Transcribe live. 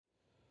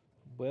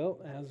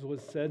Well, as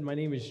was said, my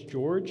name is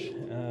George,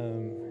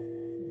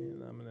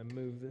 and I'm going to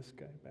move this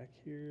guy back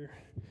here.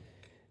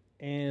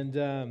 And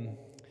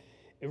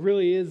it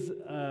really is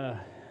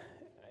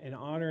an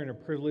honor and a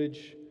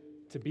privilege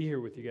to be here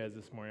with you guys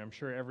this morning. I'm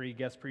sure every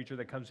guest preacher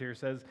that comes here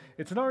says,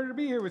 it's an honor to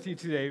be here with you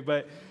today,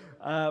 but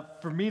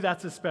for me,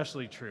 that's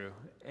especially true.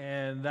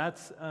 And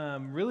that's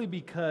really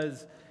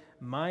because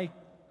my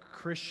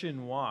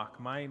Christian walk,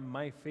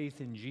 my faith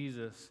in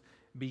Jesus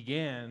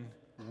began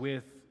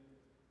with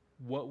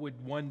what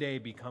would one day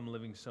become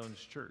Living Stones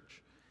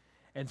Church.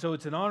 And so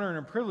it's an honor and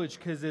a privilege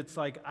because it's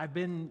like I've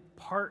been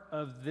part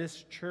of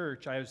this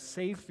church. I was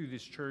saved through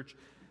this church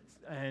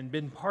and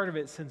been part of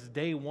it since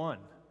day one.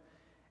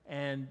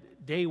 And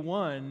day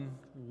one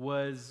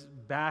was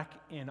back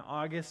in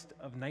August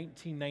of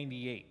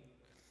 1998.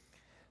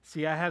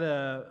 See, I had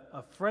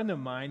a friend of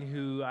mine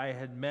who I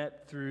had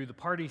met through the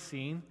party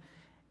scene,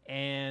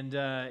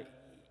 and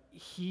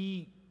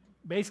he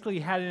basically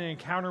had an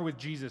encounter with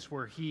Jesus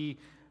where he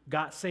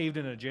got saved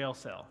in a jail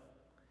cell.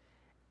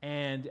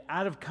 And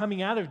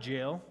coming out of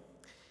jail,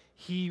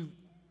 he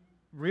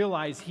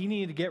realized he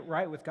needed to get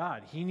right with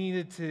God. He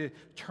needed to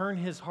turn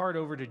his heart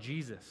over to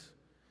Jesus.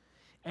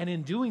 And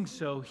in doing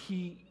so,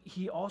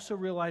 he also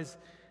realized,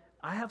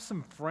 I have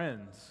some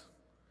friends,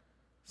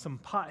 some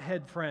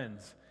pothead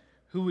friends,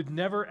 who would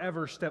never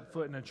ever step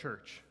foot in a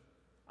church.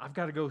 I've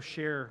got to go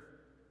share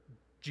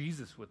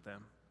Jesus with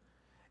them.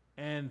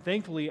 And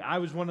thankfully, I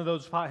was one of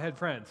those pothead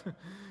friends.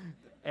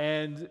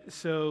 And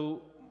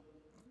so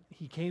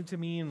he came to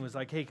me and was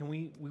like, hey,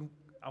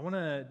 I want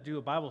to do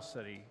a Bible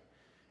study.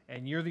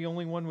 And you're the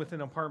only one with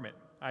an apartment.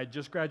 I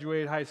just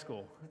graduated high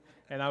school.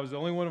 And I was the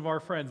only one of our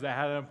friends that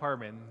had an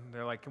apartment. And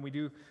they're like, can we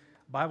do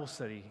Bible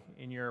study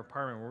in your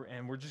apartment?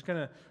 And we're just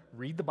going to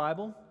read the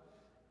Bible.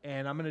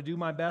 And I'm going to do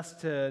my best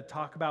to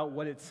talk about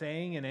what it's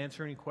saying and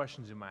answer any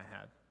questions you might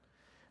have.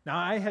 Now,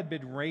 I had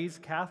been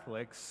raised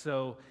Catholic,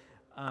 so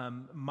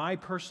my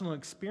personal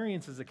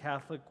experience as a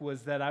Catholic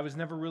was that I was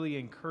never really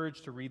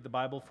encouraged to read the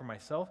Bible for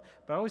myself,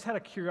 but I always had a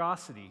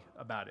curiosity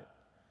about it.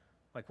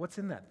 Like, what's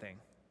in that thing?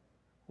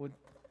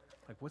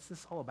 What's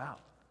this all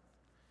about?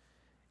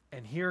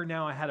 And here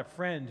now I had a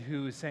friend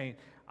who was saying,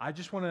 I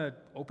just want to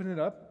open it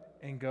up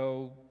and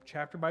go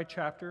chapter by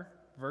chapter,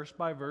 verse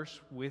by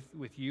verse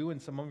with you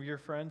and some of your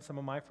friends, some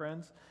of my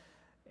friends,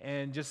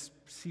 and just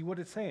see what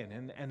it's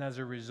saying. And as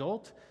a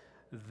result,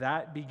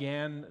 that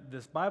began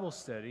this Bible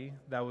study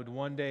that would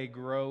one day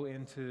grow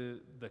into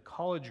the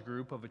college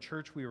group of a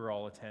church we were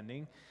all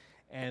attending.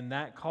 And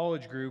that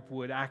college group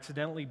would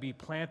accidentally be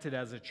planted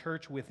as a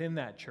church within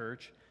that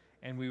church,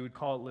 and we would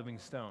call it Living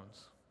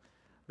Stones.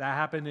 That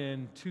happened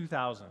in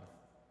 2000.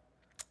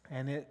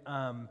 And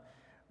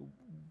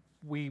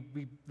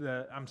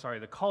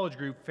the college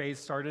group phase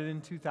started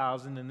in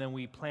 2000, and then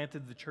we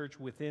planted the church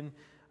within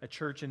a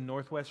church in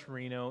Northwest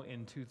Reno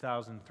in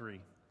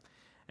 2003.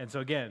 And so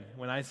again,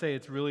 when I say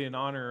it's really an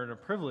honor and a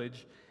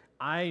privilege,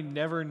 I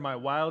never in my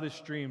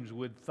wildest dreams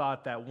would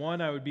thought that,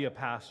 one, I would be a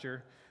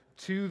pastor,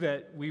 two,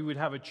 that we would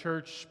have a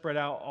church spread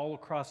out all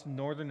across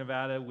northern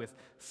Nevada with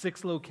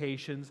 6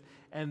 locations,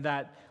 and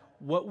that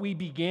what we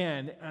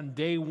began on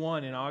day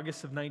one in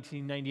August of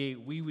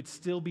 1998, we would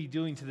still be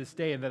doing to this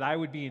day, and that I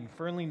would be in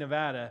Fernley,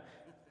 Nevada,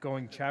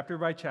 going chapter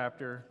by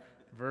chapter,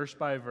 verse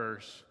by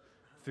verse,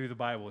 through the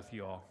Bible with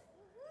you all.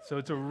 So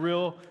it's a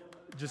real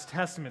just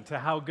testament to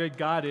how good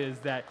God is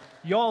that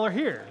y'all are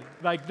here.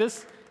 Like,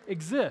 this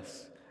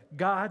exists.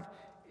 God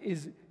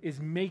is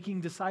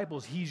making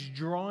disciples. He's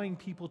drawing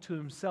people to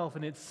himself,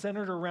 and it's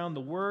centered around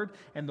the Word,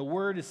 and the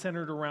Word is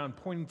centered around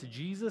pointing to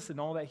Jesus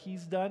and all that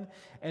he's done.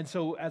 And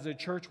so as a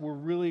church, we're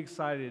really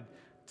excited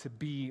to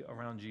be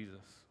around Jesus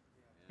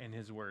and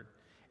his Word.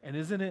 And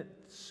isn't it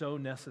so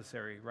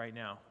necessary right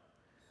now?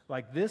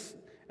 Like this,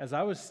 as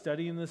I was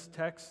studying this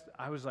text,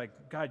 I was like,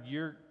 God,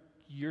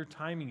 your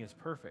timing is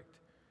perfect.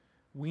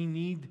 We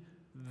need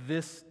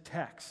this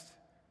text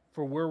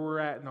for where we're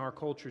at in our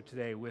culture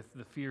today with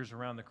the fears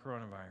around the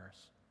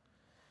coronavirus.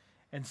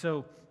 And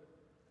so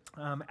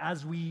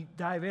as we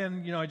dive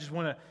in, I just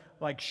want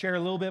to share a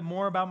little bit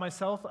more about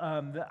myself.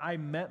 I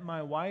met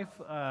my wife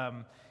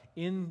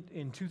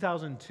in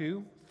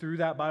 2002 through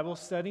that Bible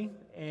study,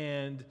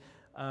 and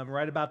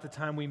right about the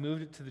time we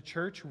moved it to the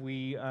church,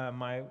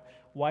 my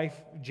wife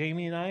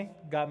Jamie and I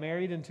got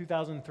married in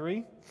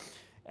 2003,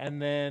 and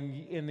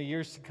then in the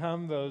years to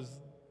come, those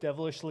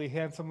devilishly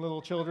handsome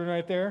little children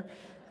right there.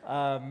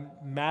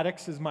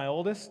 Maddox is my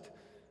oldest,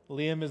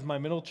 Liam is my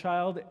middle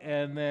child,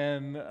 and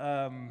then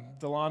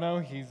Delano,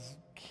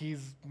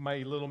 he's my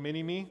little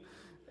mini-me,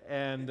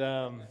 and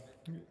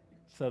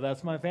so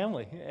that's my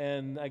family.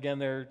 And again,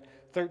 they're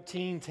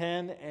 13,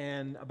 10,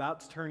 and about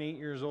to turn 8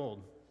 years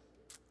old.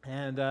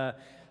 And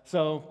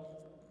so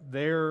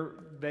they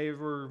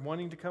were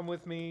wanting to come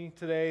with me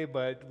today,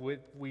 but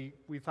we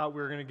thought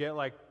we were going to get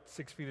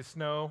 6 feet of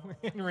snow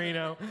in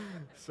Reno,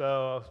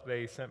 so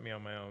they sent me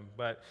on my own.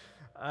 But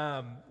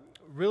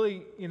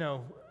really,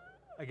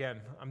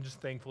 again, I'm just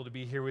thankful to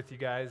be here with you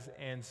guys.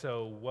 And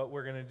so what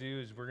we're going to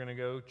do is we're going to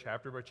go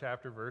chapter by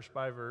chapter, verse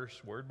by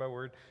verse, word by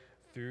word,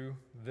 through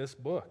this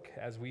book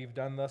as we've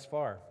done thus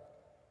far.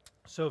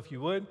 So if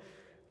you would,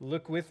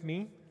 look with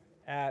me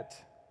at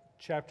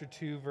chapter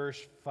 2, verse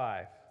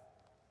 5.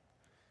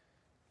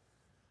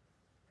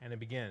 And it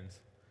begins,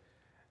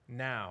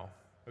 now.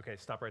 Okay,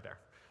 stop right there.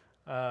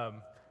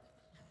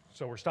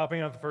 So we're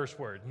stopping at the first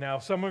word. Now,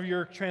 some of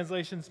your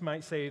translations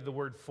might say the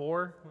word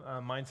for.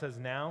 Mine says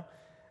now.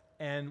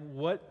 And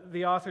what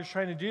the author's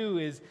trying to do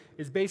is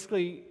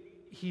basically,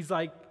 he's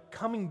like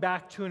coming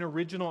back to an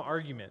original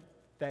argument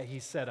that he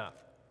set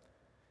up.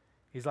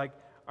 He's like,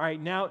 all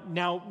right,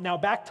 now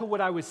back to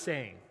what I was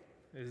saying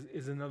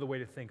is another way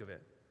to think of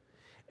it.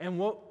 And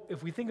what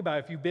if we think about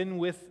it, if you've been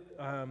with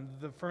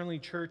the Fernley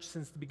Church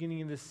since the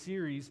beginning of this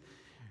series,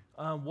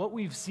 what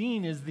we've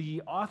seen is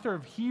the author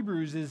of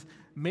Hebrews is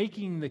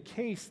making the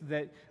case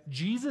that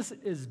Jesus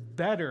is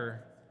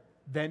better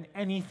than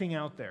anything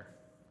out there.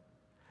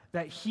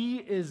 That he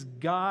is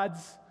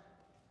God's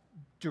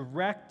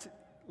direct,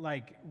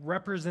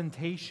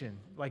 representation.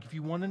 Like, if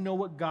you want to know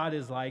what God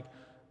is like,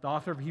 the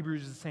author of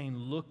Hebrews is saying,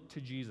 look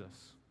to Jesus.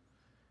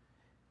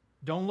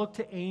 Don't look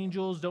to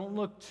angels. Don't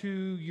look to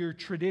your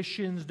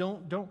traditions.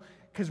 Don't,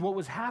 because what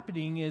was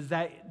happening is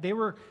that they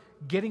were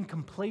getting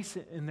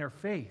complacent in their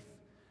faith.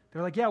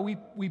 They're like, yeah,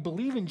 we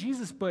believe in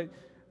Jesus, but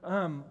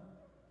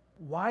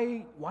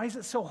why is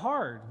it so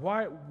hard?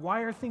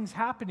 Why are things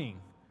happening?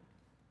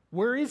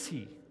 Where is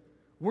he?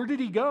 Where did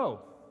he go?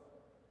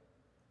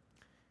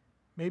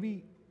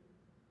 Maybe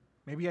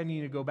I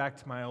need to go back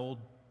to my old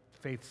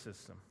faith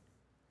system.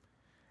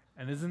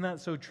 And isn't that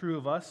so true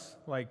of us,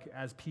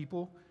 as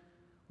people?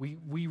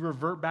 We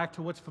revert back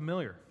to what's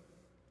familiar.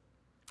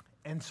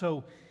 And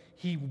so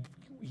he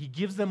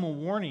gives them a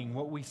warning,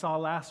 what we saw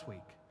last week.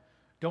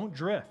 Don't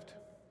drift.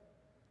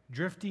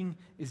 Drifting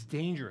is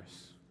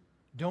dangerous.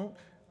 Don't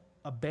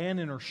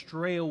abandon or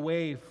stray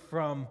away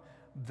from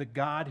the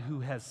God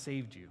who has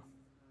saved you.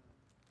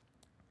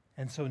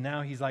 And so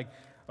now he's like,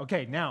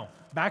 okay, now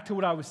back to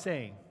what I was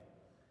saying.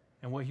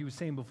 And what he was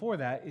saying before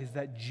that is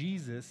that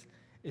Jesus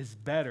is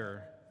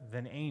better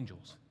than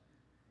angels.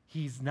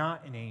 He's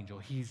not an angel.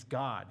 He's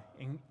God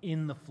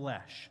in the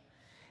flesh.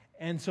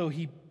 And so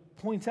he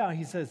points out,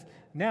 he says,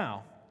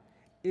 now,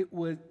 it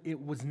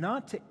was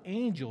not to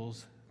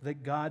angels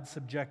that God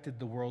subjected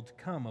the world to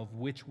come, of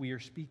which we are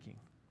speaking.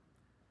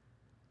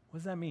 What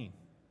does that mean?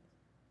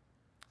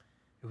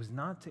 It was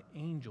not to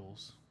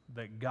angels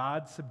that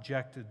God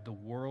subjected the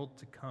world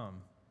to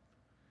come.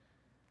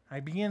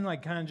 I began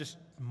kind of just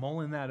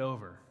mulling that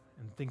over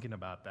and thinking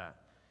about that.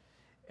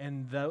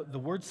 And the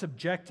word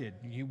subjected,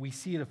 we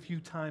see it a few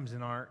times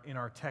in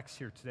our text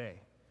here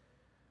today.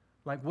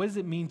 What does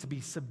it mean to be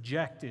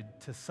subjected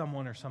to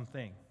someone or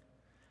something?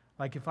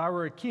 If I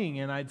were a king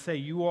and I'd say,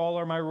 you all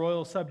are my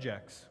royal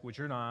subjects, which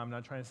you're not, I'm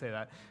not trying to say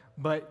that,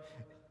 but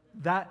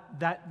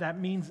that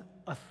means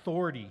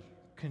authority,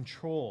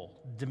 control,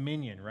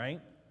 dominion, right?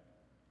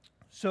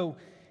 So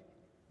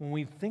when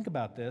we think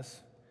about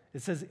this,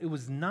 it says it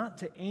was not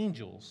to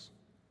angels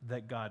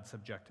that God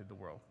subjected the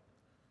world.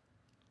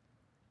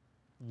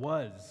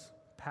 Was,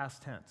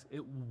 past tense.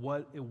 It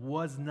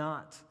was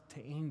not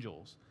to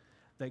angels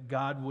that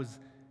God was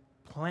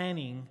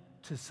planning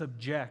to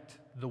subject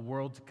the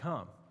world to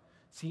come.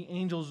 See,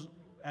 angels,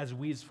 as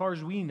far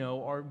as we know,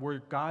 were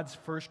God's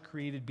first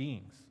created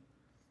beings.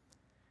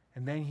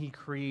 And then he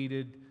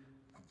created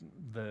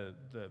the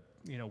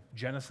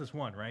Genesis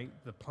 1, right?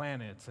 The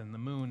planets and the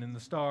moon and the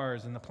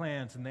stars and the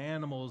plants and the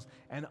animals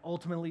and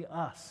ultimately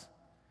us.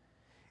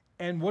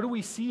 And what do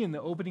we see in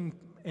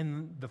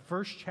the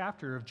first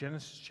chapter of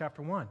Genesis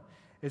chapter 1?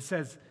 It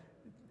says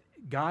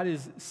God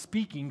is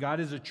speaking,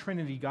 God is a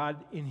Trinity,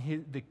 God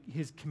in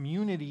his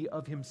community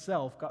of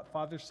himself, God,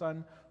 Father,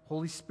 Son,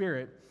 Holy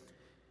Spirit.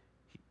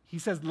 He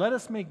says, let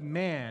us make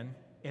man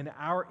in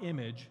our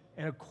image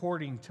and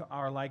according to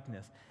our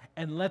likeness,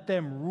 and let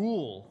them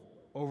rule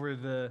over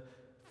the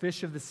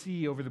fish of the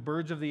sea, over the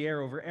birds of the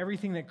air, over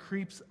everything that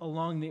creeps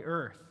along the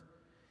earth.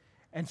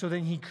 And so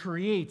then he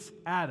creates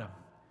Adam,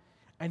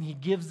 and he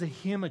gives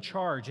him a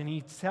charge, and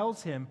he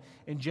tells him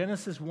in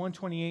Genesis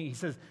 1:28, he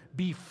says,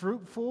 be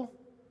fruitful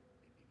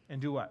and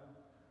do what?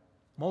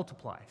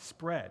 Multiply,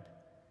 spread,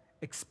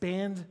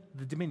 expand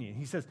the dominion.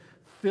 He says,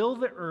 fill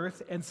the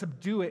earth and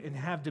subdue it and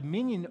have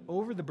dominion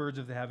over the birds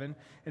of the heaven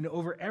and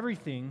over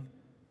everything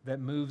that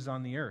moves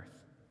on the earth.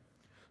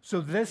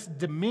 So this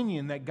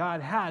dominion that God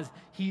has,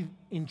 he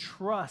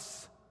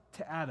entrusts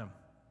to Adam.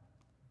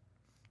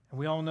 And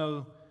we all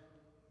know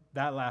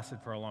that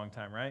lasted for a long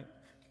time, right?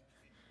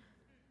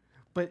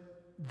 But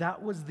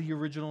that was the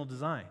original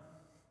design.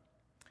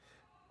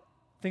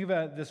 Think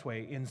about it this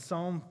way. In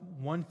Psalm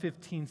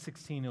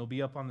 115:16, it'll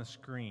be up on the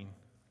screen.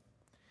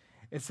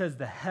 It says,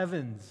 the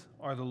heavens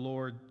are the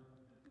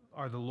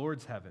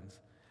Lord's heavens,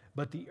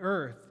 but the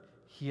earth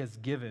he has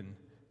given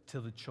to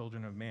the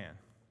children of man.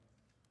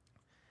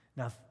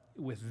 Now,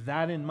 with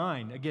that in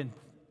mind, again,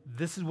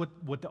 this is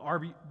what the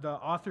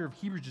author of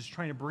Hebrews is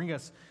trying to bring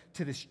us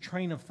to this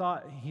train of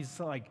thought. He's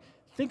like,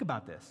 think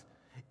about this.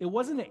 It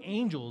wasn't to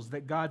angels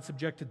that God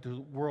subjected the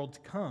world to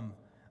come,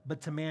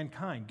 but to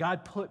mankind.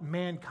 God put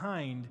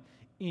mankind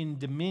in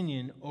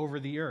dominion over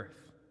the earth.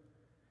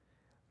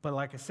 But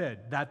like I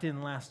said, that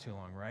didn't last too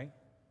long, right?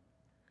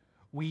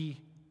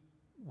 We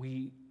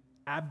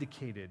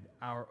abdicated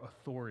our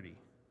authority.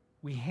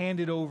 We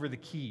handed over the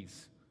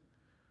keys.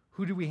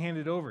 Who did we hand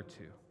it over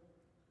to?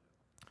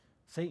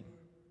 Satan.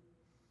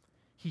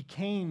 He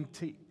came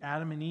to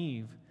Adam and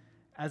Eve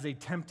as a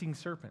tempting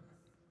serpent,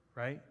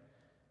 right?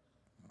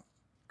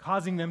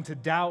 Causing them to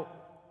doubt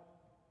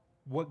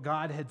what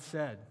God had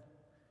said,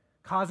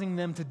 causing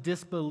them to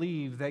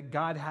disbelieve that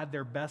God had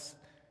their best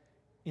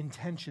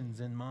intentions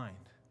in mind.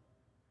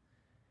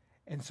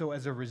 And so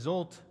as a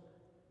result,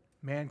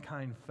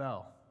 mankind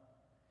fell.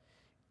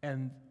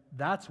 And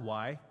that's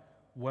why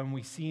when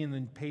we see in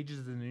the pages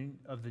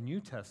of the New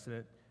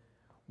Testament,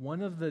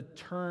 one of the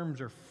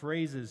terms or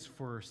phrases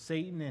for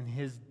Satan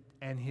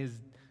and his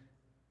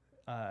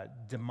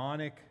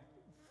demonic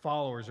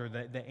followers, or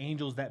the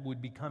angels that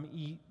would become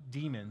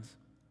demons,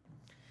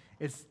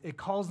 it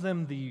calls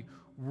them the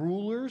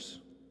rulers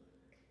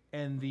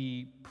and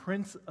the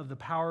prince of the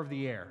power of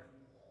the air.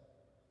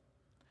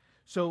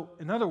 So,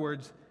 in other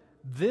words,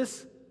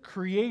 this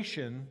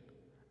creation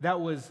that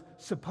was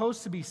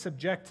supposed to be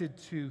subjected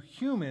to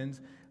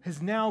humans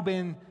has now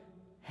been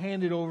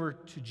handed over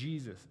to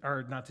Jesus,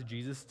 or not to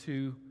Jesus,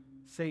 to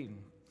Satan.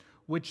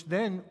 Which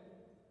then,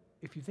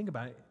 if you think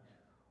about it,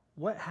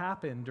 what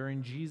happened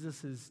during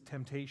Jesus'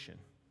 temptation?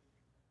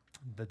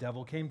 The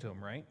devil came to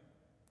him, right?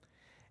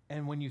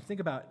 And when you think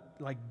about,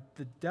 like,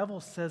 the devil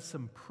says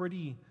some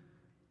pretty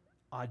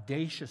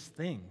audacious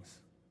things.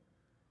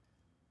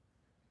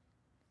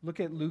 Look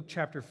at Luke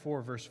chapter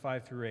 4, verse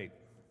 5 through 8.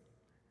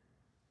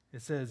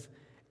 It says,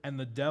 "And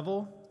the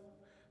devil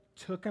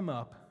took him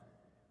up,"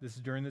 this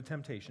is during the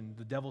temptation,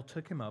 "the devil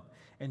took him up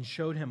and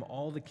showed him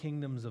all the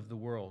kingdoms of the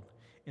world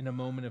in a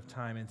moment of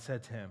time and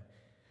said to him,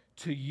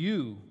 'To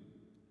you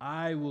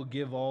I will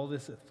give all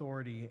this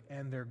authority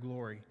and their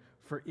glory,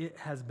 for it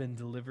has been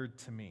delivered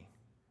to me.'"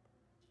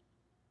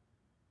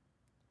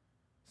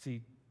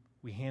 See,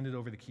 we handed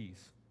over the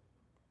keys.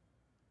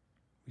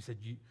 We said,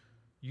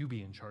 you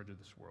be in charge of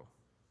this world.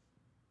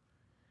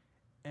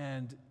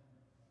 And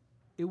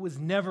it was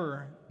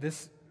never, the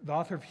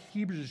author of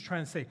Hebrews is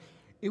trying to say,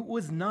 it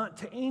was not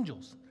to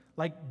angels.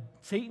 Like,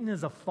 Satan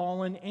is a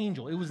fallen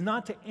angel. It was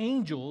not to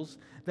angels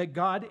that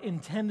God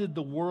intended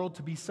the world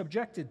to be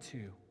subjected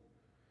to.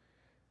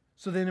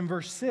 So then in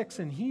verse 6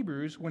 in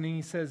Hebrews, when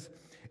he says,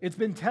 "It's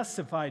been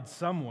testified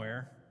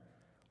somewhere,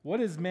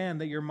 what is man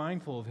that you're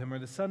mindful of him, or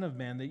the son of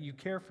man that you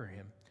care for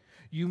him?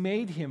 You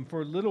made him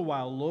for a little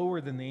while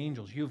lower than the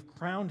angels. You have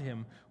crowned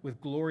him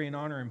with glory and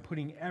honor and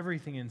putting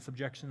everything in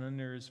subjection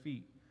under his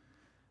feet."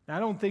 Now, I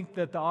don't think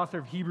that the author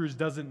of Hebrews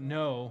doesn't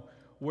know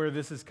where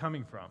this is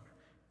coming from.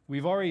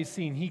 We've already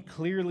seen he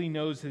clearly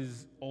knows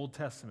his Old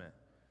Testament.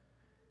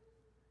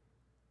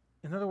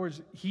 In other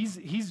words,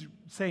 he's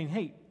saying,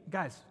 hey,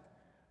 guys,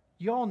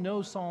 you all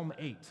know Psalm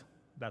 8.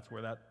 That's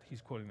where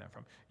he's quoting that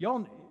from.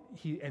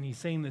 He's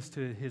saying this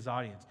to his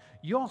audience.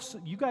 You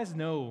guys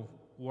know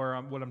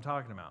what I'm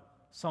talking about.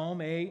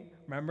 Psalm 8,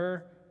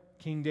 remember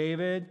King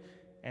David?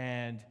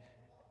 And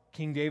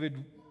King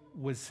David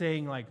was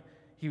saying, like,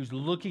 he was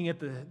looking at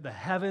the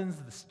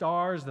heavens, the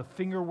stars, the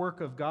fingerwork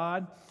of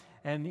God,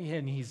 and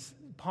he's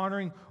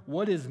pondering,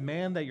 what is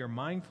man that you're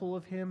mindful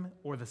of him,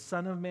 or the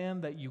son of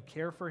man that you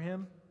care for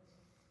him?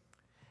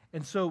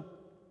 And so,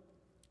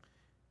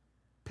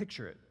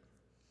 picture it,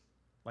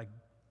 like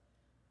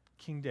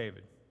King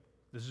David.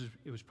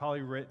 It was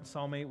probably written,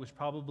 Psalm 8 was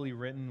probably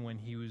written when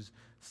he was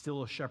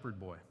still a shepherd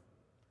boy,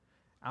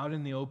 out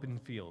in the open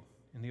field,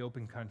 in the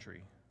open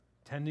country,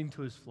 tending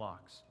to his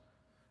flocks,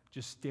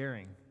 just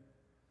staring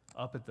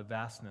up at the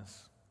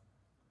vastness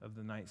of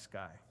the night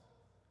sky.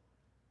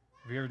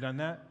 Have you ever done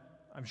that?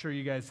 I'm sure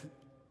you guys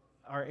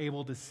are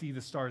able to see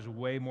the stars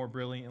way more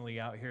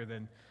brilliantly out here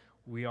than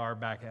we are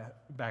back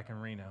in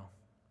Reno,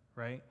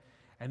 right?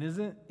 And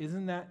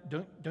isn't that,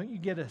 don't you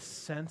get a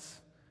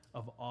sense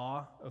of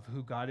awe of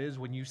who God is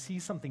when you see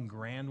something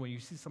grand, when you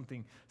see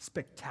something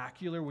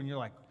spectacular, when you're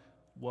like,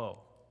 whoa.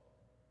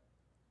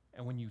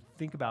 And when you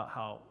think about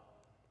how,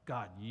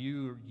 God,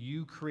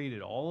 you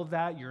created all of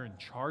that, you're in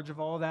charge of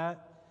all of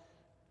that,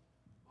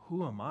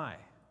 who am I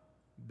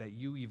that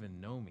you even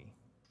know me?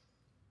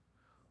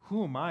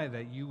 Who am I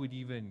that you would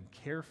even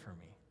care for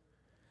me?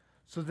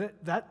 So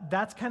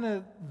that's kind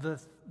of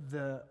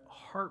the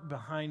heart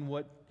behind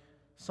what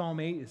Psalm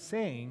 8 is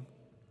saying.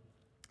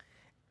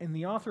 And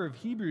the author of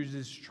Hebrews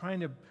is trying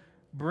to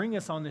bring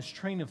us on this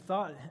train of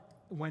thought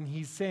when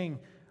he's saying,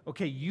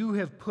 okay, you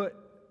have put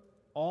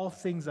all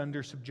things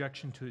under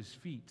subjection to his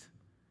feet.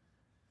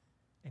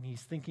 And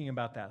he's thinking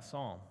about that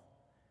psalm.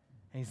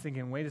 And he's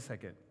thinking, wait a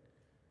second.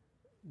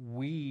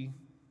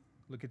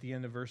 Look at the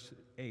end of verse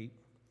 8.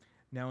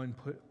 Now in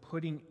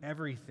putting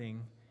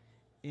everything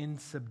in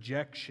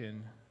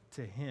subjection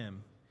to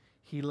him,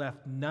 he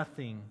left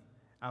nothing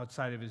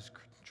outside of his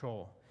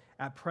control.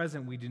 At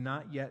present, we do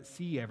not yet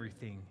see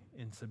everything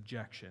in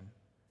subjection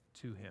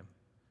to him.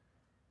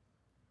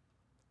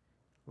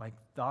 Like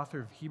the author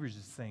of Hebrews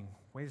is saying,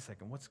 wait a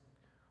second,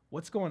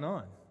 what's going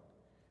on?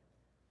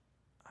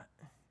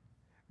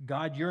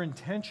 God, your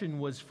intention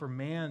was for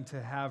man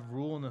to have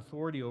rule and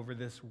authority over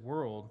this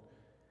world,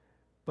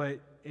 but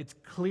it's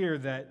clear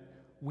that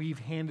we've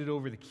handed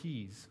over the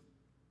keys.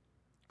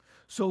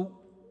 So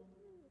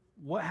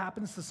what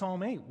happens to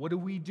Psalm 8? What do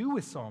we do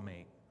with Psalm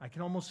 8? I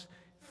can almost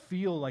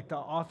feel like the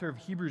author of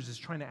Hebrews is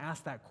trying to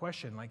ask that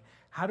question. Like,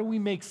 how do we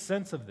make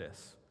sense of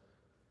this?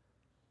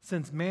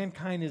 Since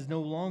mankind is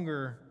no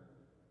longer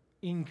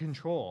in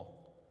control,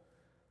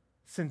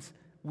 since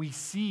we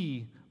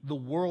see the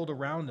world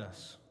around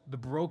us, the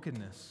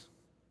brokenness,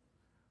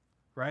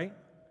 right?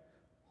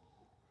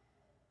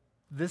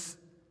 This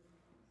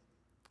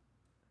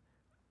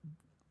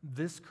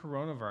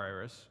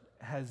coronavirus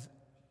has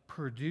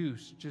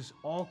produced just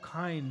all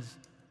kinds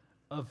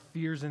of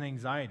fears and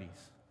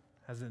anxieties,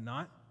 has it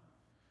not?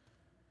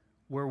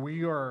 Where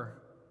we are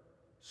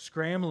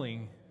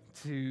scrambling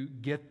to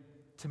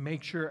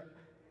make sure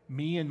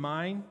me and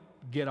mine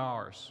get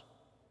ours.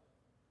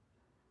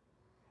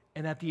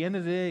 And at the end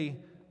of the day,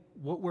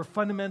 what we're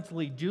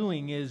fundamentally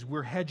doing is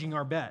we're hedging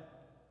our bet.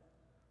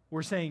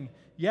 We're saying,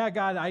 yeah,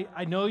 God,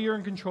 I know you're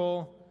in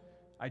control.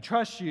 I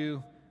trust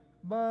you,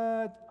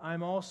 but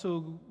I'm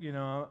also,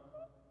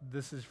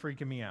 this is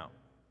freaking me out.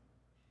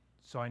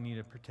 So I need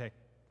to protect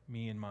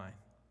me and mine.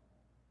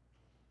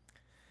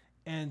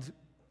 And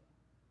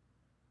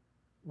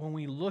when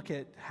we look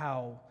at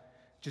how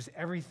just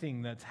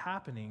everything that's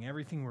happening,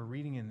 everything we're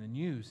reading in the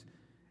news,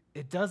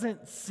 it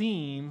doesn't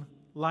seem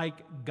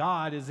like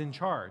God is in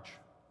charge,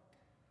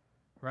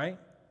 right?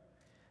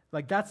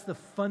 Like that's the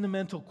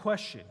fundamental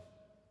question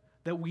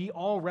that we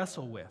all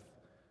wrestle with.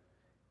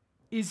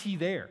 Is he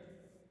there?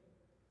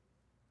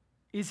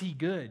 Is he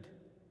good?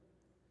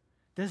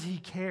 Does he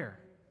care?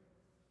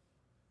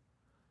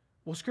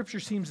 Well, Scripture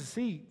seems to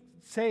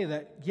say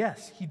that,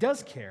 yes, he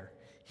does care.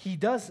 He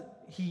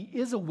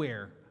is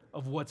aware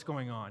of what's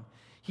going on.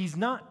 He's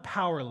not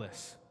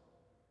powerless.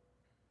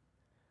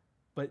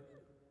 But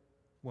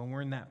when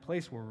we're in that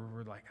place where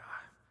we're like,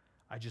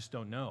 I just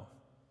don't know,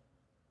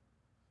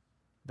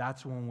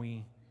 that's when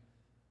we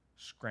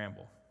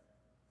scramble.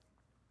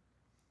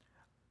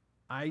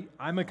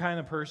 I'm a kind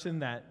of person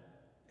that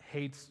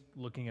hates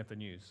looking at the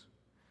news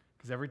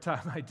because every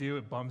time I do,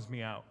 it bums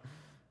me out.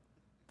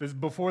 This is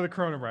before the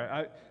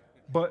coronavirus.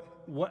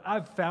 But what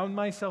I've found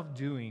myself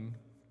doing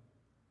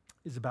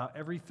is about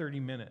every 30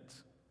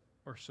 minutes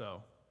or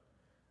so,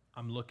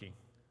 I'm looking.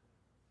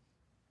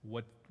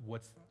 What's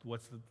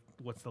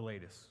the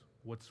latest?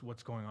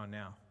 What's going on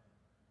now?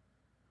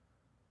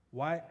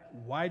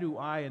 Why do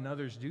I and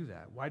others do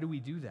that? Why do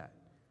we do that?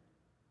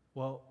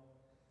 Well,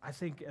 I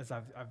think as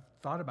I've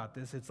thought about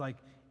this, it's like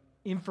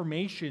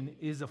information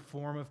is a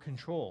form of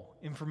control.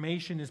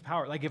 Information is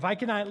power. Like if I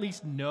can at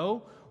least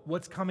know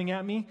what's coming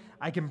at me,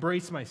 I can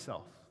brace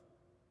myself.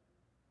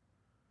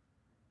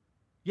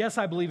 Yes,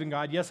 I believe in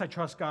God. Yes, I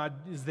trust God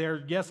is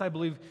there. Yes, I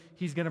believe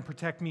he's going to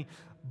protect me.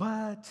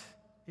 But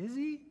is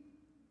he?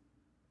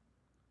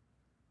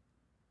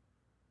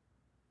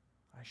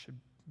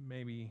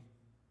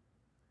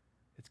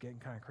 It's getting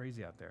kind of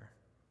crazy out there.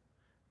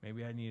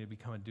 Maybe I need to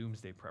become a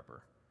doomsday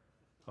prepper.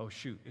 Oh,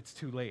 shoot, it's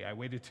too late. I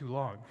waited too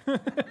long.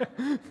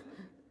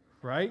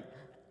 Right?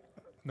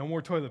 No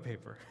more toilet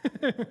paper.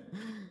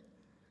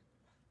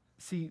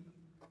 See,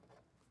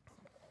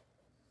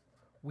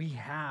 we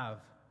have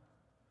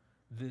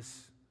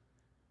this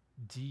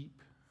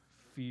deep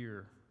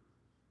fear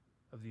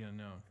of the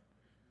unknown.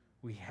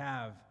 We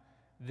have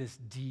this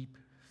deep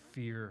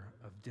fear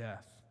of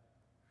death.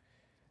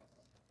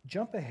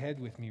 Jump ahead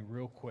with me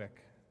real quick,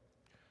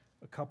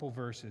 a couple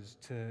verses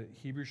to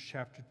Hebrews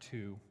chapter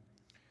 2,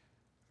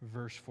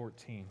 verse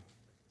 14.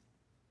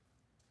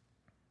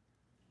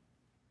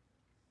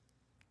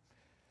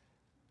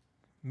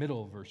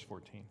 Middle of verse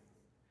 14. It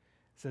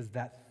says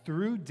that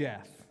through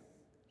death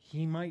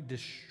he might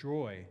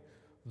destroy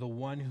the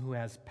one who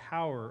has the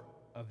power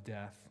of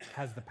death,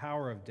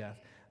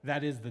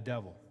 that is the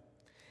devil,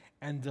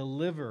 and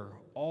deliver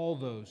all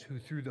those who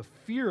through the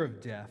fear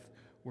of death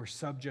were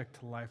subject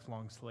to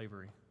lifelong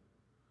slavery.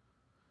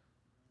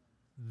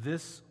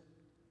 This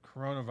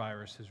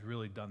coronavirus has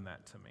really done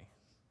that to me,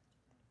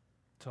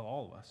 to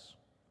all of us.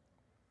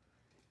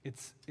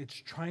 It's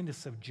trying to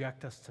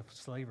subject us to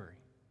slavery.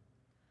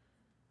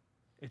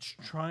 It's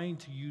trying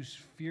to use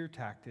fear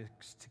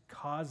tactics to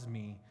cause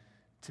me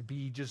to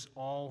be just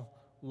all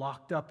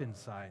locked up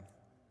inside,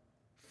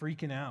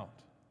 freaking out.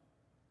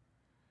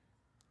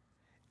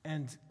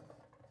 And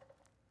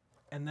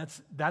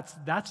that's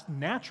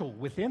natural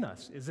within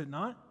us, is it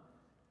not?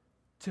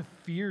 To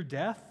fear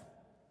death.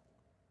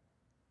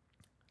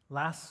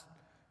 Last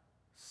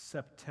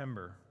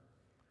September,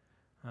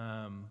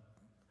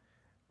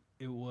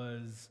 it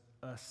was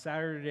a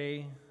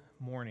Saturday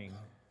morning.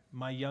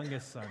 My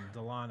youngest son,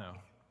 Delano,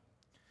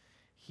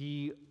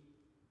 he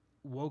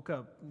woke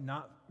up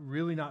not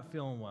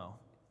feeling well.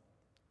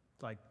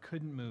 Like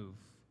couldn't move.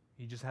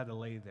 He just had to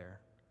lay there.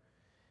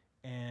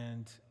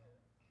 And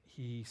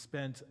he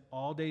spent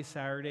all day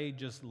Saturday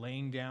just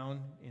laying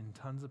down in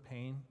tons of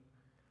pain.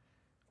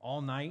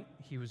 All night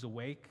he was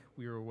awake.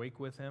 We were awake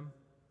with him,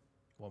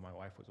 Well, my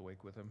wife was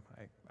awake with him.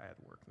 I had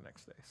to work the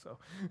next day. So,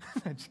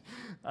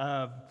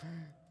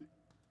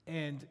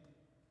 and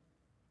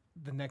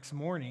the next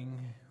morning,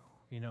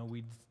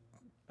 we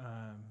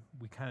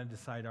kind of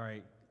decide, all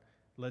right,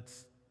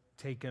 let's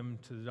take him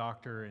to the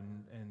doctor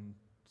and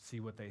see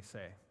what they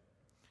say.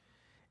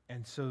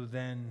 And so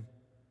then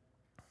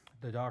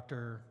the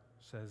doctor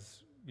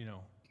says,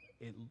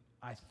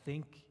 I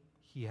think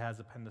he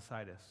has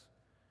appendicitis.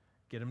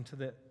 Get him to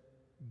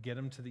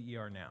the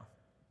ER now.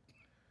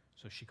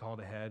 So she called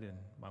ahead, and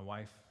my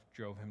wife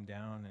drove him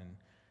down,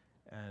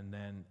 and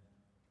then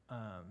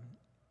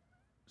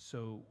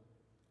so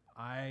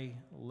I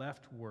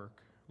left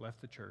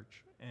the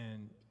church,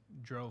 and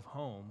drove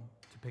home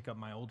to pick up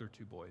my older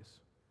two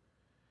boys.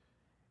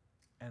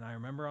 And I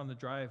remember on the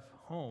drive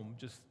home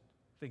just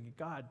thinking,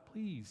 God,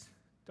 please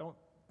don't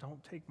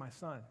take my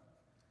son.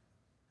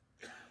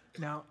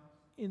 Now,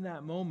 in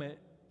that moment,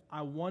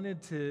 I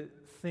wanted to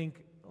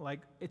think like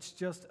it's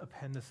just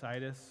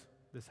appendicitis.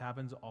 This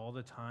happens all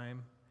the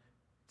time.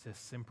 It's a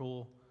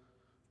simple,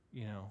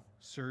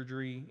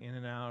 surgery in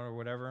and out or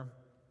whatever.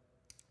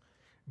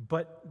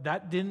 But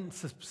that didn't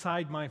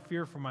subside my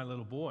fear for my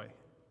little boy.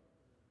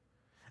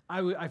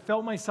 I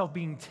felt myself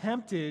being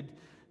tempted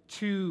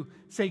to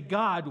say,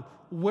 God,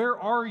 where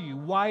are you?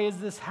 Why is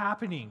this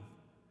happening?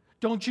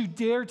 Don't you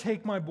dare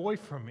take my boy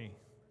from me.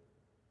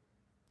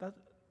 That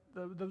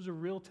was a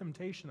real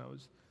temptation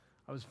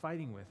I was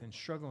fighting with and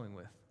struggling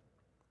with.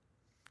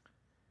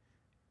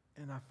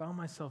 And I found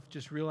myself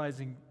just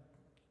realizing,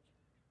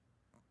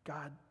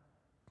 God,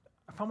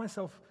 I found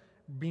myself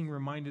being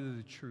reminded of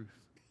the truth.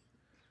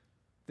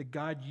 That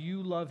God,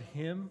 you love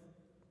him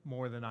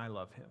more than I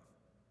love him.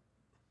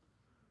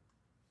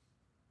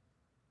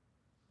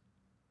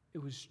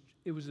 It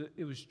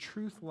was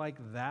truth like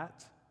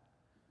that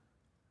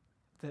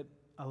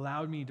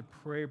allowed me to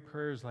pray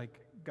prayers like,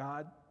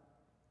 God,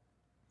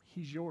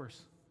 he's yours.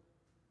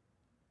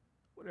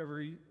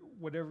 Whatever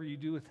you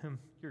do with him,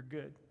 you're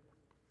good.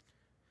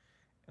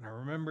 And I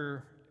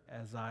remember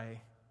as I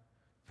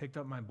picked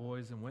up my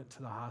boys and went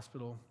to the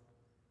hospital,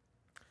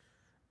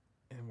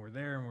 and we're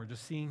there and we're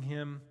just seeing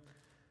him,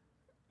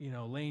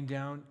 laying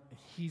down.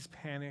 He's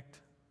panicked,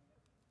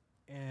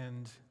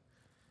 and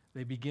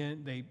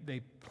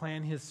they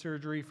plan his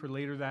surgery for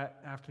later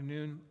that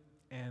afternoon,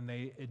 and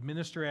they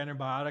administer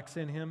antibiotics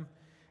in him,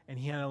 and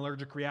he had an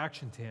allergic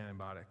reaction to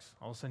antibiotics.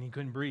 All of a sudden, he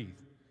couldn't breathe.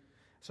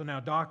 So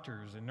now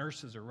doctors and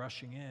nurses are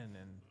rushing in,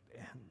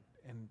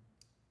 and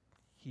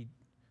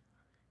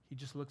he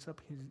just looks up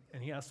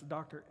and he asks the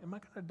doctor, am I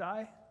going to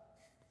die?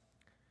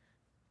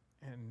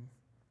 And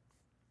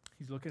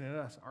he's looking at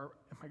us,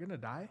 am I going to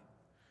die?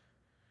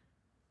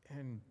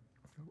 And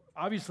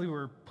obviously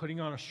we're putting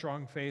on a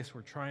strong face.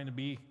 We're trying to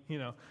be,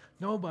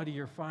 no, buddy,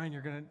 you're fine.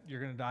 You're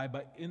gonna die.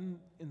 But in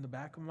the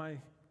back of my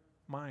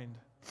mind,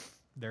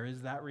 there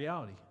is that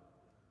reality.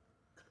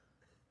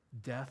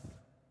 Death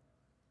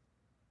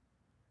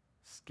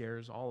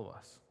scares all of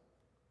us,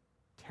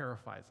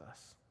 terrifies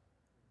us.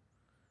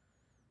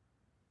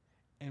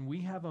 And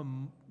we have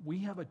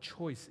a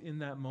choice in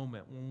that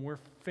moment when we're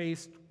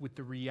faced with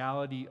the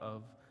reality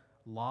of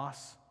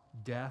loss,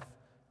 death,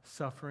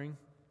 suffering.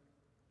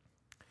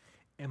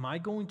 Am I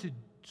going to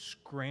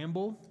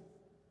scramble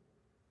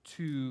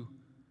to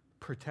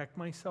protect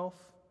myself?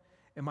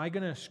 Am I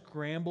going to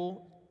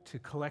scramble to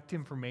collect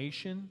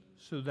information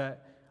so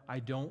that I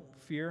don't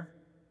fear?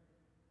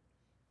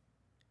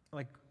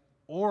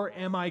 Or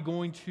am I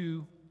going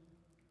to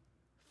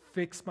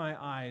fix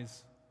my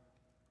eyes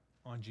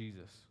on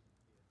Jesus?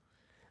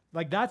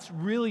 That's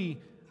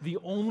really the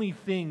only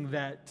thing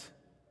that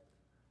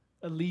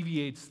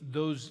alleviates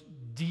those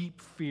deep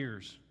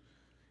fears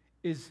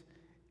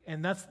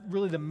and that's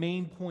really the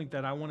main point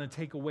that I want to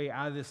take away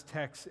out of this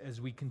text as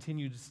we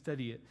continue to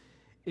study it,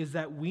 is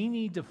that we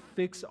need to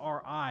fix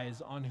our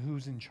eyes on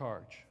who's in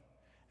charge.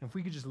 And if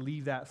we could just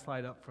leave that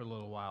slide up for a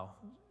little while,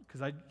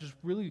 because I just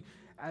really,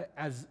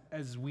 as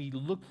we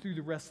look through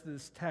the rest of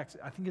this text,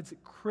 I think it's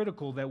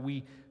critical that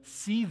we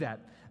see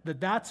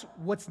that's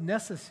what's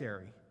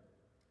necessary.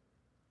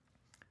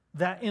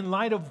 That in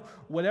light of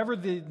whatever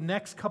the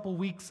next couple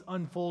weeks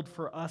unfold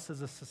for us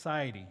as a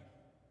society,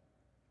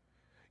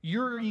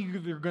 you're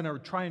either going to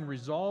try and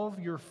resolve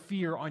your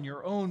fear on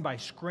your own by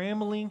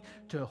scrambling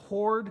to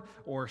hoard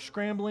or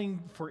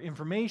scrambling for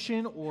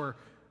information or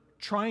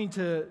trying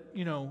to,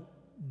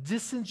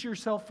 distance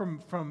yourself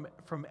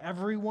from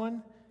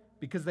everyone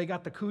because they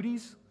got the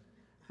cooties,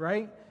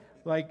 right?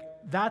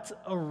 That's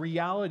a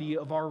reality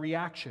of our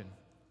reaction,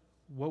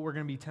 what we're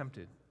going to be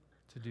tempted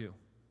to do.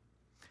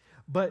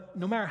 But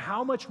no matter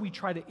how much we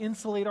try to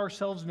insulate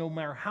ourselves, no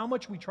matter how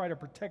much we try to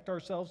protect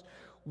ourselves,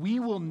 we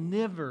will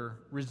never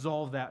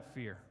resolve that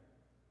fear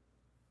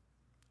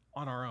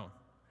on our own.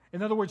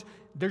 In other words,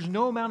 there's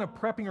no amount of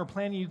prepping or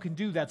planning you can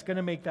do that's going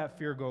to make that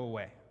fear go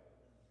away.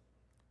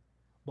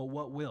 But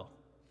what will?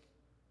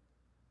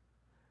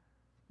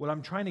 What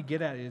I'm trying to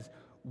get at is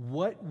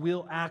what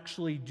will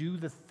actually do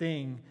the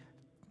thing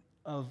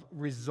of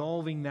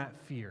resolving that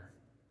fear?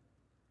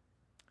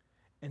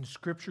 And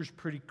Scripture's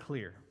pretty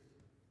clear.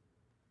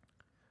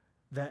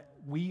 that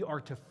we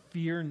are to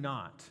fear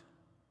not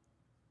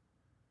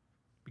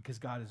because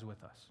God is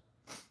with us.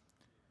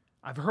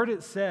 I've heard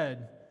it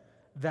said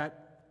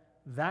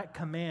that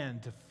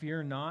command to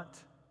fear not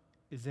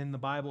is in the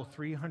Bible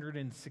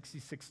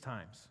 366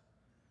 times.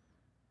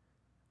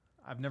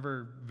 I've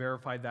never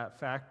verified that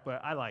fact,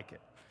 but I like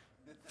it.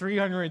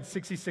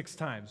 366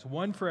 times.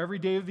 One for every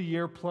day of the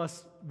year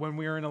plus when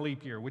we are in a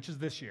leap year, which is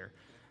this year.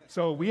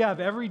 So we have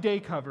every day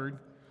covered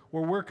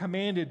where we're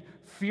commanded,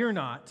 fear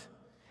not.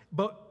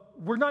 But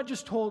we're not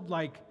just told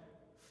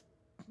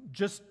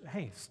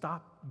hey,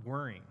 stop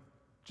worrying.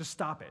 Just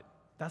stop it.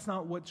 That's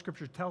not what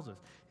Scripture tells us.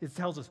 It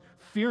tells us,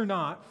 fear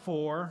not,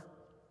 for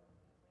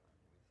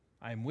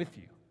I am with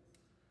you.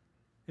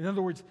 In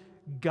other words,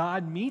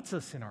 God meets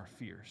us in our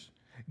fears.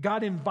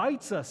 God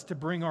invites us to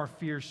bring our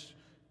fears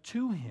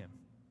to Him.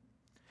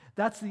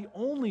 That's the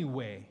only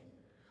way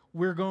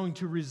we're going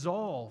to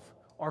resolve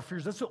our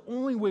fears. That's the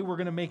only way we're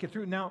going to make it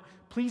through. Now,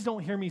 please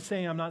don't hear me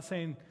saying, I'm not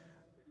saying,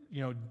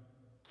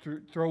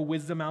 throw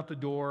wisdom out the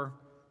door,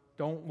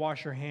 don't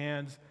wash your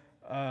hands,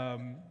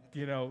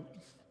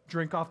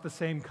 drink off the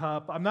same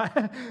cup. I'm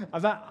not,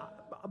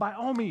 by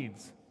all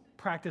means,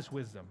 practice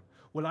wisdom.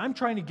 What I'm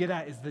trying to get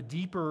at is the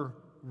deeper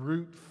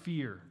root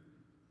fear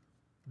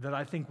that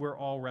I think we're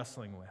all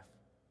wrestling with.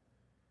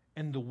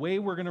 And the way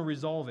we're going to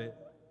resolve it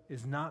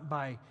is not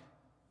by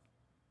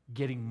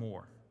getting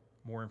more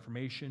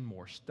information,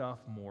 more stuff,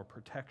 more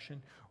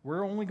protection.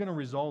 We're only going to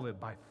resolve it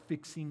by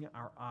fixing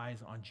our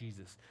eyes on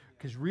Jesus,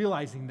 because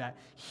realizing that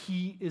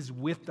He is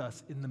with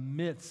us in the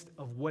midst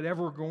of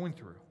whatever we're going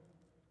through.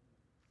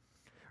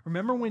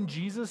 Remember when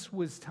Jesus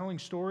was telling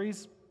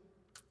stories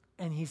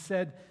and He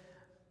said,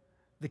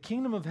 the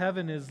kingdom of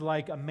heaven is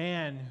like a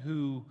man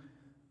who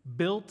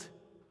built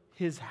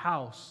his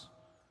house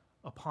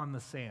upon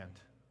the sand.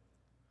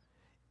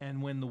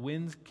 And when the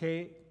winds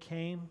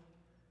came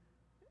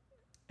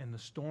and the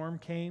storm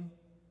came,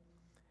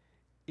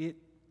 it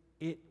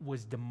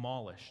was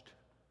demolished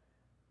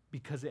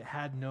because it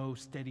had no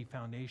steady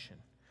foundation.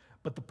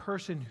 But the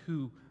person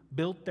who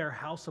built their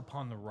house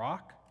upon the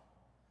rock,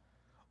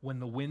 when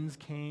the winds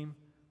came,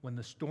 when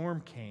the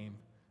storm came,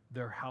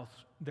 their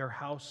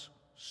house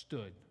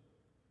stood.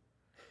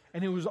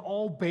 And it was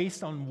all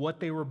based on what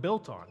they were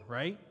built on,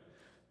 right?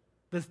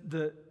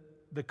 The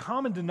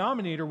common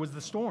denominator was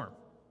the storm.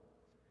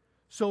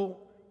 So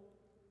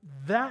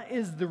that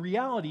is the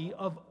reality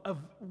of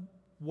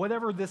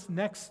whatever this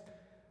next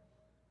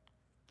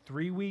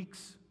 3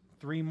 weeks,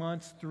 3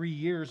 months, 3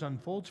 years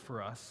unfolds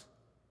for us.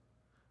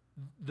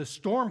 The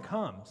storm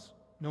comes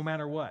no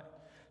matter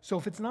what. So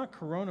if it's not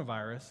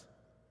coronavirus,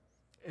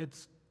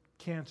 it's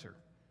cancer.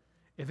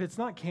 If it's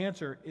not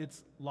cancer,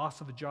 it's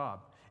loss of a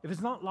job. If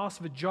it's not loss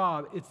of a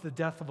job, it's the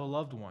death of a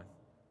loved one.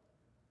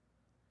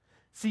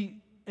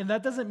 See, and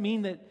that doesn't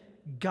mean that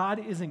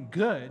God isn't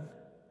good.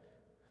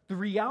 The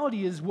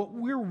reality is what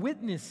we're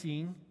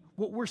witnessing,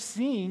 what we're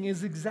seeing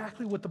is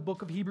exactly what the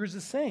book of Hebrews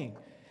is saying.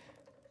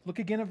 Look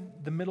again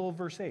at the middle of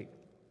verse 8.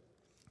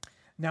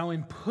 Now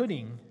in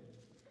putting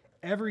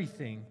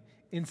everything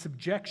in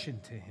subjection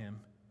to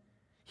Him,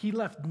 He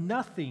left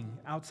nothing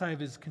outside of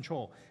His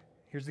control.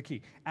 Here's the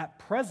key. At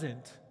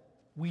present,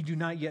 we do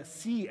not yet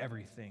see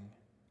everything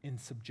in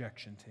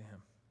subjection to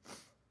Him.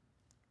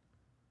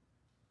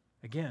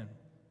 Again,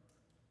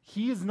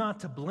 He is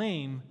not to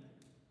blame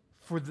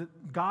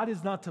God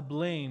is not to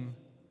blame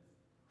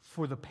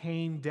for the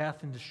pain,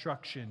 death, and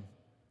destruction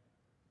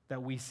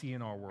that we see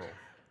in our world.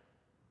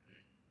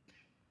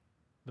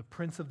 The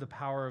prince of the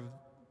power of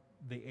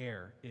the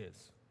air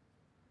is.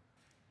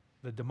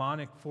 The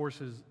demonic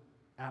forces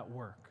at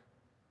work.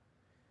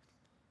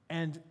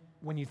 And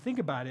when you think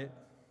about it,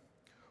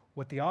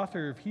 what the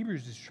author of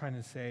Hebrews is trying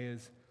to say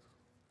is,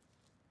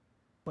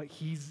 but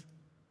his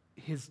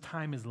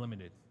time is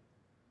limited.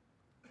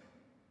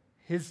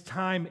 His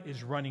time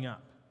is running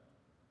up.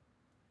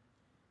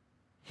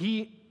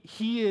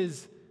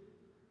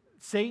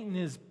 Satan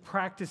is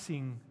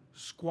practicing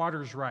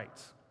squatters'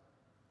 rights.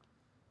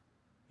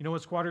 You know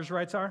what squatters'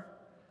 rights are?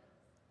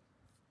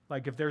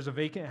 Like if there's a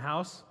vacant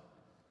house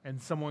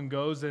and someone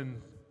goes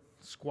and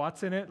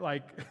squats in it,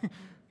 like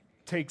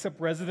takes up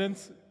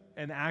residence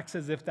and acts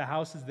as if the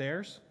house is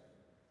theirs.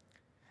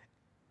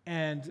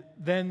 And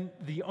then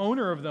the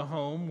owner of the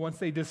home, once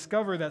they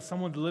discover that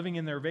someone's living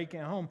in their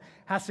vacant home,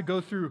 has to go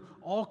through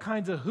all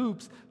kinds of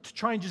hoops to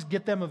try and just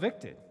get them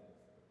evicted.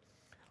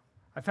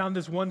 I found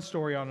this one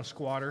story on a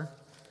squatter.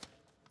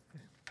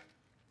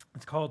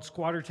 It's called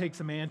Squatter Takes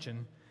a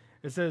Mansion.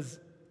 It says,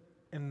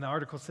 and the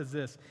article says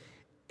this,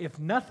 if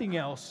nothing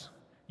else,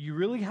 you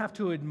really have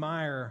to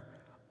admire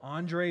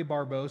Andre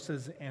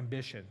Barbosa's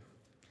ambition.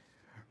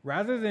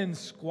 Rather than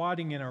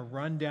squatting in a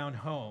rundown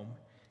home,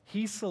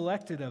 he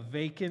selected a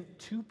vacant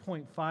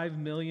 $2.5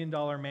 million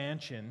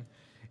mansion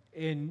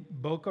in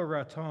Boca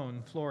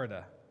Raton,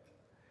 Florida.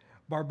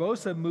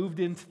 Barbosa moved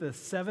into the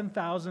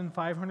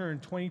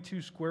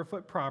 7,522 square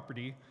foot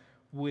property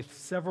with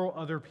several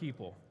other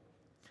people.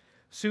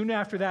 Soon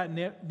after that,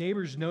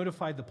 neighbors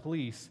notified the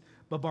police,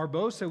 but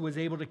Barbosa was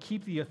able to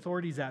keep the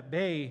authorities at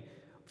bay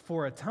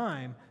for a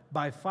time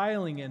by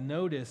filing a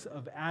notice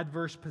of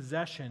adverse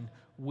possession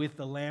with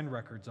the Land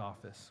Records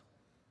Office.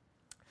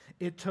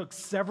 It took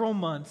several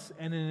months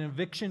and an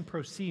eviction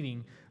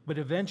proceeding, but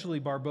eventually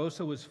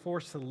Barbosa was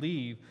forced to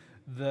leave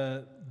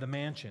the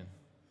mansion.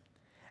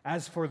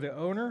 As for the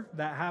owner,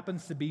 that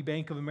happens to be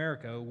Bank of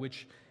America,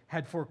 which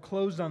had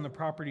foreclosed on the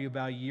property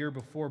about a year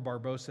before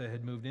Barbosa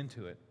had moved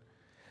into it.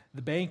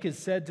 The bank is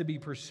said to be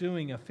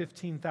pursuing a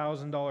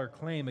 $15,000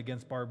 claim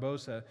against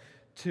Barbosa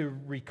to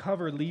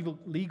recover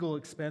legal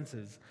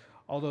expenses,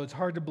 although it's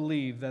hard to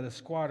believe that a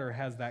squatter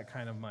has that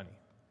kind of money.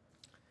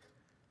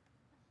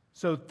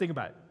 So think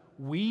about it.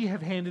 We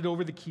have handed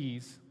over the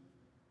keys,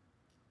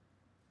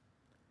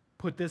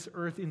 put this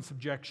earth in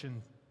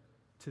subjection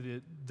to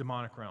the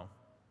demonic realm.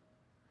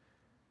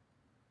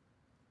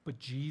 But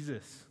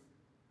Jesus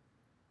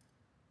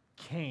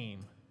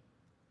came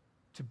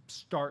to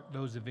start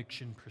those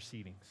eviction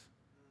proceedings.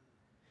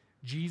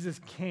 Jesus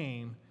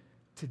came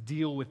to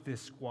deal with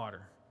this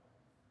squatter.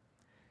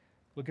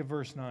 Look at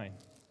verse 9.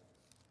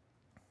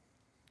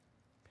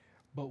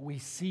 But we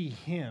see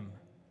him,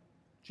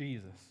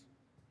 Jesus,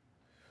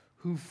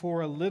 who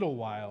for a little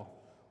while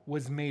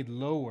was made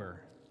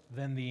lower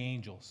than the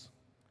angels,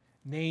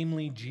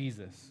 namely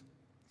Jesus,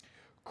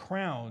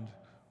 crowned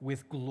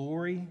with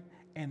glory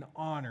and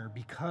honor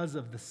because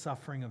of the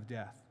suffering of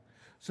death,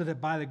 so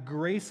that by the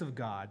grace of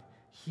God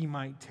he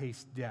might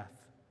taste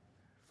death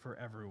for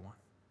everyone.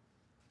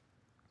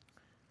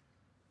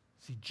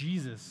 See,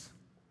 Jesus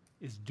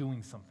is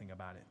doing something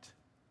about it.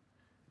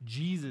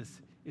 Jesus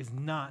is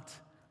not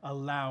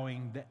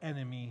allowing the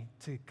enemy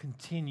to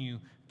continue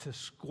to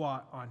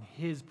squat on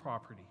his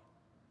property.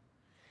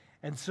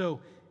 And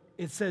so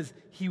it says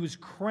he was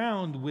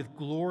crowned with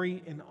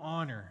glory and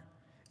honor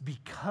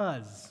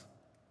because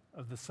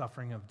of the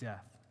suffering of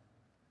death.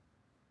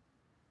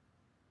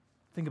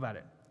 Think about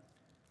it.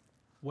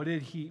 What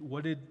did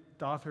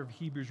the author of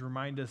Hebrews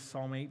remind us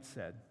Psalm 8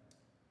 said?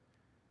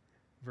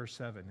 Verse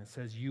 7, it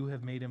says, you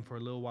have made him for a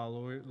little while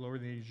lower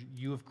than age.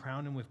 You have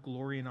crowned him with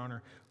glory and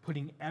honor,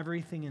 putting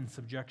everything in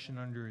subjection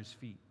under his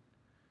feet.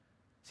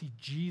 See,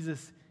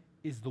 Jesus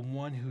is the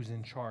one who's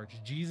in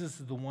charge. Jesus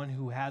is the one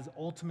who has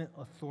ultimate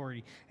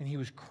authority, and he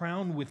was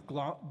crowned with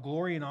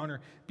glory and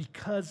honor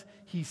because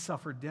he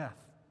suffered death.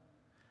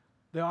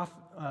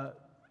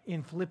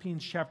 In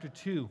Philippians chapter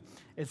 2,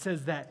 it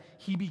says that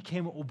he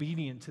became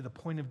obedient to the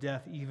point of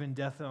death, even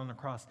death on the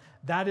cross.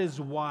 That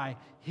is why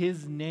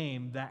his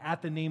name, that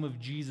at the name of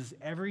Jesus,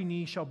 every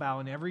knee shall bow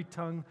and every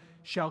tongue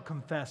shall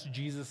confess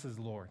Jesus is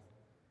Lord.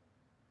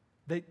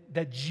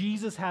 That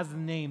Jesus has the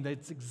name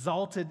that's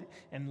exalted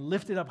and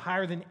lifted up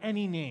higher than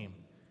any name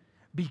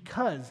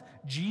because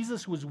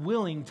Jesus was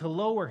willing to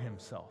lower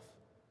himself.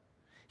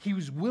 He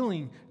was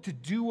willing to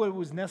do what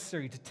was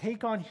necessary to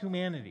take on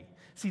humanity.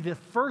 See, the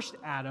first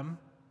Adam,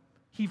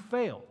 he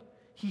failed.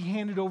 He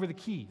handed over the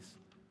keys.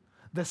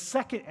 The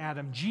second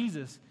Adam,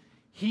 Jesus,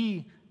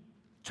 he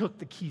took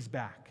the keys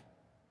back.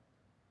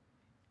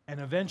 And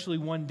eventually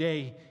one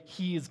day,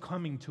 he is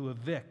coming to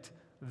evict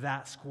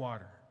that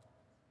squatter.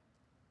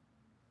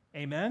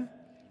 Amen?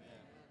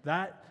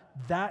 That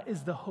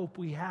is the hope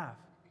we have.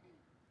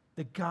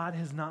 That God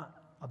has not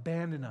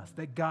abandoned us.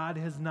 That God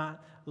has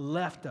not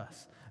left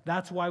us.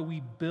 That's why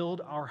we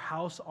build our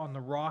house on the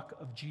rock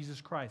of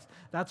Jesus Christ.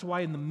 That's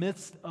why in the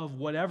midst of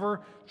whatever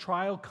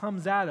trial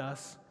comes at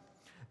us,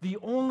 the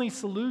only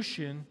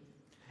solution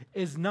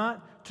is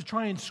not to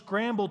try and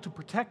scramble to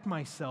protect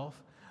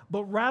myself,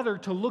 but rather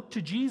to look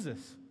to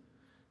Jesus.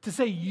 To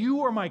say,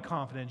 you are my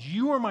confidence,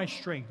 you are my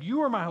strength,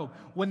 you are my hope.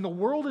 When the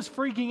world is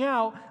freaking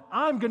out,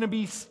 I'm going to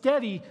be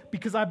steady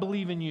because I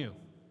believe in you.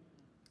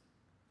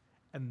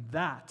 And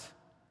that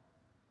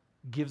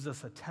gives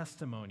us a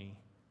testimony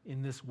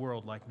in this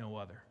world like no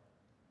other.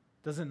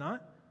 Does it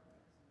not?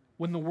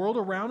 When the world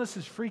around us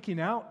is freaking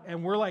out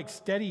and we're like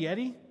steady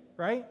Eddie,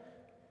 right?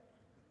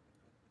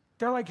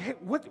 They're like, hey,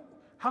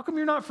 how come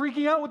you're not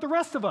freaking out with the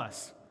rest of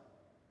us?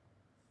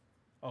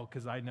 Oh,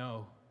 because I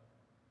know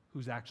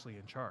who's actually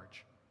in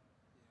charge.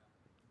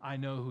 I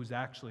know who's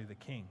actually the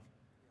king.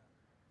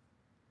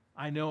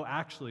 I know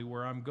actually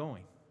where I'm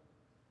going.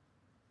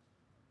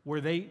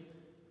 It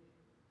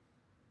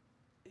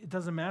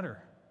doesn't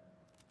matter.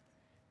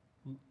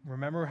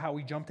 Remember how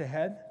we jumped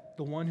ahead?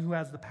 The one who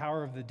has the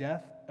power of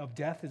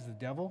death is the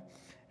devil,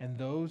 and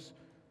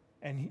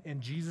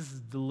Jesus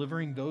is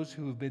delivering those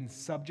who have been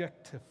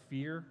subject to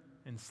fear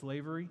and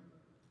slavery.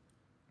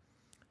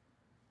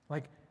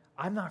 Like,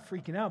 I'm not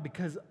freaking out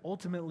because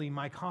ultimately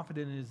my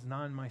confidence is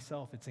not in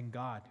myself, it's in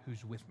God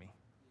who's with me.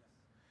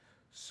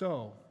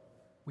 So,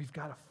 we've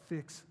got to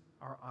fix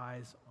our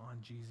eyes on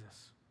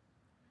Jesus.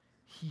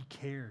 He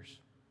cares.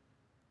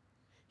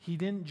 He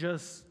didn't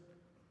just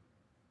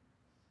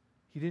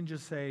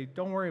say,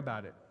 don't worry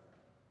about it.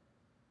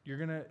 You're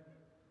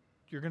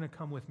gonna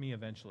come with me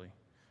eventually.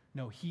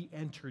 No, he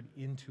entered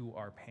into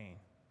our pain.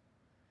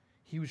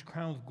 He was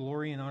crowned with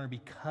glory and honor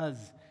because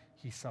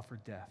he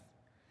suffered death.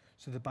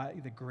 So that by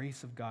the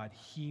grace of God,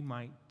 he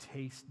might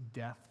taste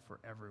death for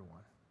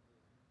everyone.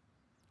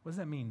 What does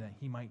that mean, that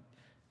he might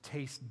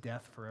taste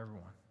death for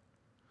everyone?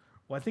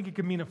 Well, I think it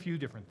could mean a few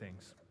different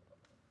things.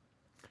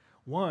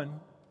 One,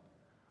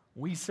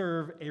 we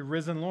serve a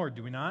risen Lord,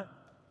 do we not?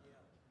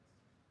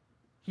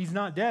 He's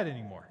not dead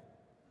anymore.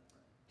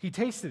 He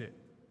tasted it.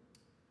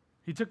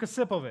 He took a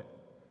sip of it.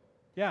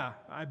 Yeah,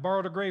 I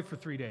borrowed a grave for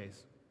 3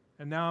 days,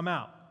 and now I'm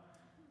out.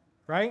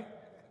 Right?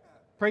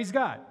 Praise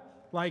God.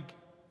 Like,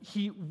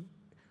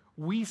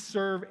 we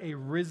serve a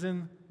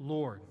risen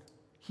Lord.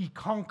 He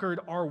conquered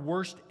our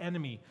worst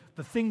enemy,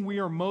 the thing we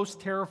are most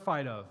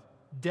terrified of,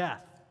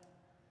 death.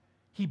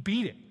 He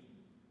beat it.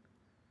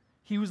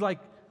 He was like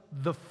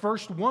the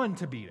first one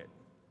to beat it.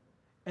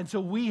 And so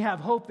we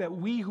have hope that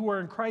we who are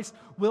in Christ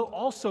will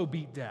also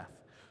beat death.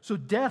 So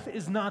death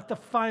is not the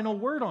final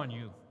word on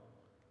you.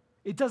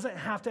 It doesn't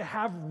have to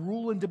have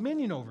rule and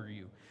dominion over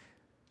you.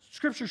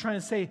 Scripture's trying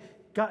to say,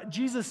 God,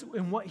 Jesus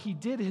and what he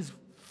did has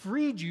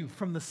freed you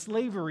from the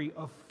slavery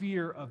of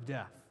fear of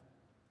death.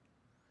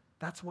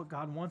 That's what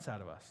God wants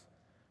out of us,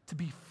 to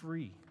be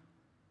free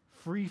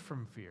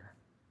from fear.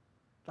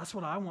 That's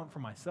what I want for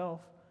myself.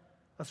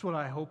 That's what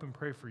I hope and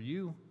pray for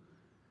you,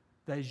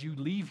 that as you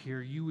leave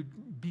here, you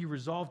would be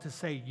resolved to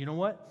say, you know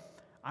what?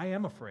 I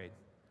am afraid,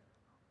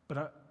 but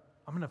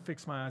I'm going to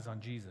fix my eyes on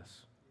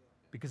Jesus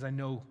because I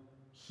know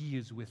he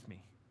is with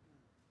me.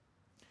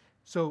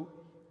 So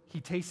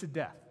he tasted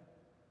death.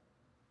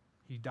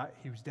 He died.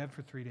 He was dead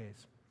for 3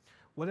 days.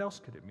 What else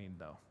could it mean,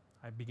 though?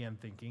 I began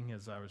thinking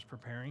as I was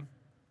preparing.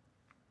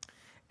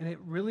 And it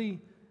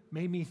really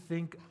made me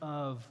think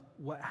of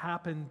what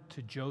happened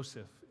to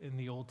Joseph in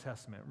the Old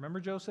Testament. Remember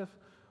Joseph?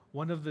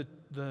 One of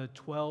the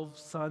 12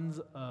 sons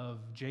of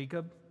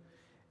Jacob.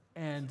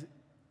 And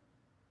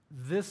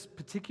this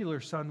particular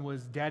son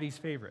was daddy's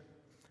favorite.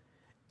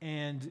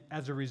 And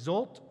as a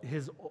result,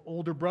 his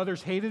older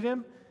brothers hated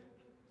him,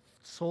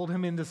 sold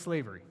him into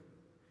slavery.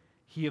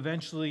 He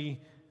eventually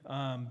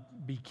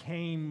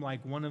became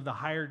like one of the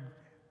hired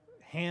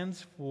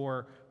hands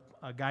for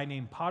a guy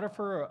named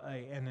Potiphar,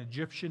 an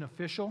Egyptian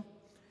official.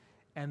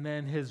 And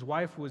then his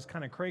wife was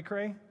kind of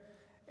cray-cray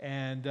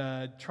and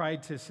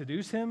tried to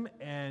seduce him.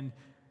 And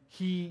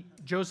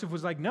Joseph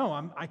was like,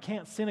 no, I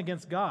can't sin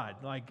against God.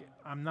 Like,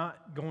 I'm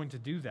not going to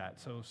do that,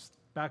 so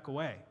back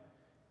away.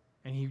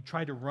 And he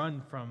tried to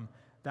run from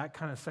that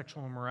kind of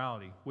sexual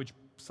immorality, which,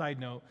 side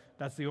note,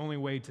 that's the only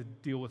way to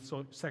deal with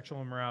sexual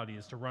immorality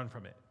is to run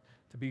from it,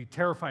 to be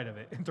terrified of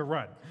it and to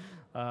run.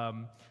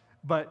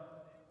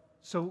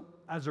 So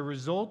as a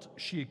result,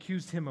 she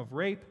accused him of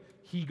rape.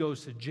 He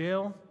goes to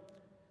jail.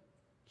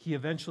 He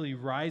eventually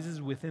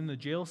rises within the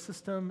jail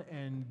system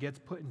and gets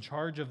put in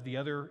charge of the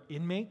other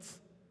inmates.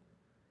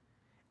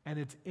 And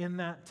it's in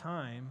that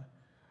time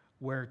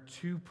where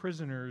 2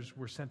 prisoners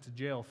were sent to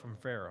jail from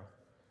Pharaoh,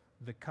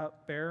 the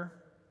cupbearer,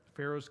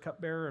 Pharaoh's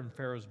cupbearer, and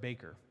Pharaoh's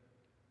baker.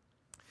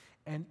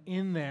 And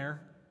in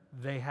there,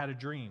 they had a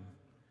dream.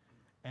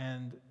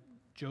 And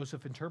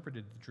Joseph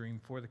interpreted the dream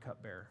for the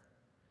cupbearer.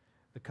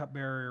 The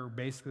cupbearer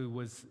basically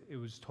was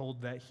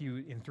told that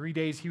in 3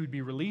 days he would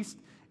be released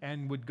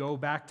and would go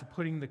back to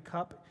putting the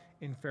cup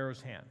in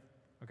Pharaoh's hand.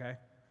 Okay?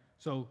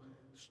 So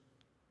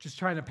just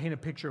trying to paint a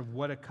picture of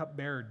what a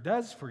cupbearer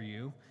does for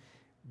you.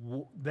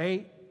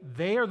 They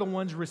are the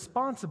ones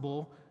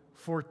responsible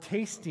for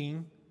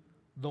tasting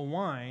the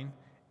wine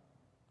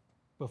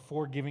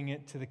before giving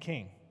it to the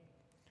king.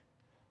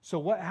 So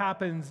what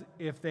happens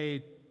if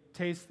they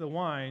taste the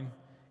wine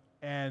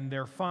and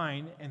they're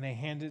fine and they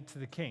hand it to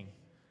the king?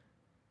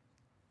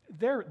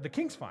 The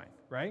king's fine,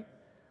 right?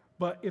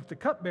 But if the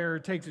cupbearer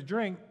takes a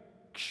drink,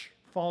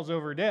 falls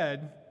over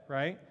dead,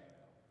 right?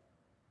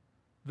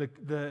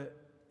 The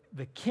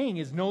king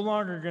is no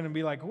longer going to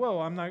be like,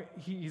 whoa,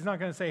 he's not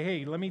going to say,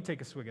 hey, let me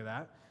take a swig of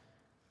that.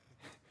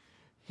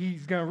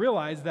 He's going to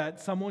realize that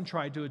someone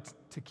tried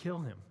to kill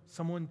him.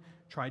 Someone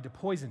tried to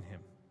poison him.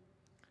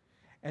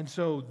 And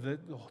so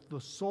the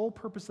sole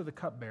purpose of the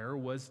cupbearer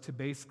was to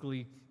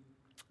basically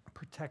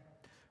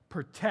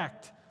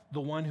protect the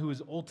one who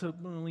is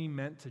ultimately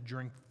meant to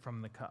drink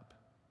from the cup.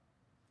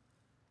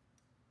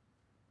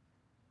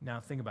 Now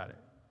think about it.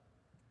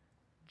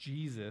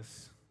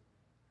 Jesus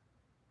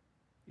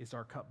is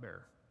our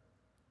cupbearer.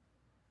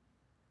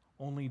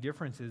 Only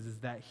difference is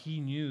that he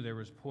knew there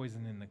was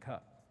poison in the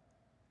cup.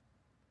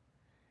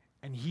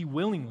 And he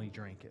willingly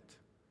drank it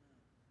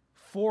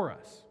for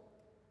us.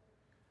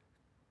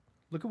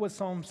 Look at what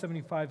Psalm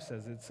 75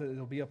 says.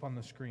 It'll be up on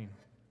the screen.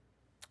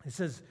 It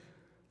says,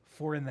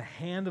 "For in the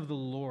hand of the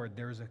Lord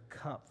there is a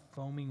cup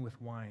foaming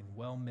with wine,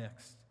 well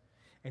mixed,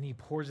 and he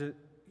pours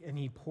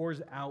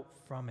out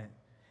from it,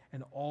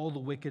 and all the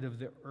wicked of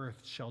the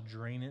earth shall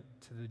drain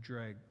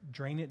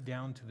it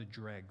down to the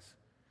dregs."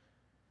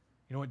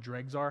 You know what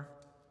dregs are?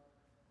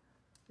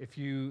 If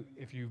you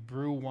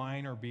brew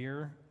wine or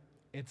beer,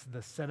 it's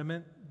the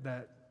sediment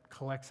that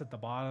collects at the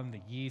bottom,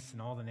 the yeast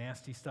and all the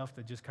nasty stuff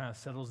that just kind of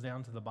settles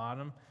down to the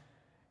bottom.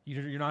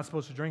 You're not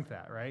supposed to drink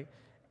that, right?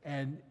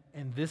 And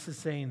this is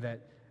saying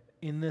that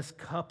in this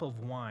cup of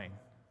wine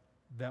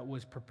that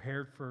was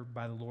prepared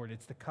by the Lord,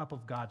 it's the cup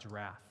of God's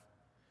wrath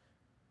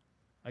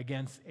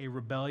against a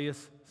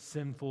rebellious,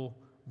 sinful,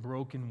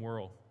 broken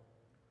world.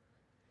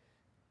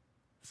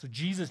 So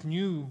Jesus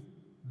knew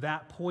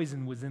that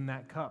poison was in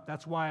that cup.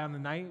 That's why on the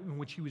night in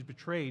which he was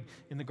betrayed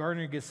in the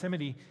Garden of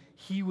Gethsemane,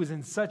 he was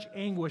in such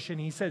anguish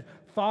and he said,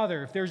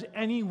 Father, if there's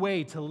any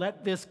way to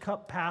let this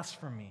cup pass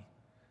from me,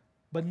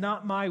 but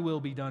not my will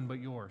be done, but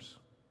yours.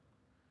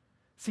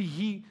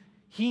 See,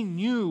 he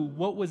knew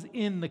what was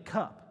in the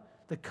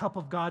cup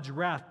of God's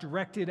wrath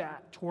directed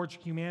towards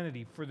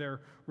humanity for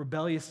their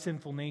rebellious,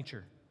 sinful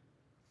nature,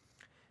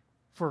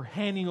 for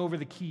handing over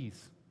the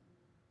keys.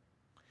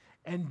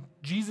 And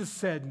Jesus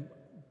said,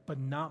 but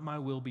not my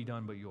will be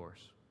done, but yours.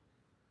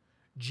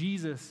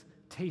 Jesus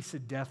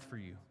tasted death for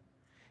you.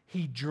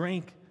 He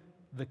drank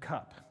the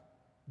cup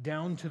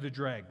down to the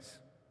dregs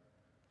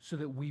so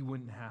that we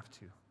wouldn't have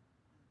to.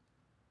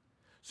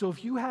 So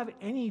if you have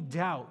any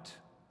doubt,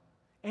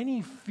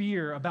 any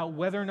fear about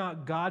whether or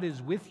not God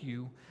is with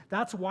you,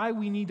 that's why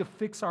we need to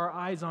fix our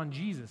eyes on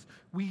Jesus.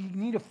 We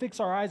need to fix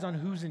our eyes on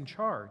who's in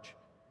charge.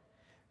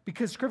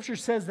 Because Scripture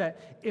says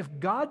that if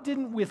God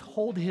didn't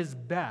withhold his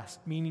best,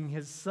 meaning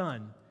his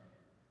Son,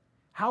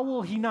 how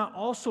will he not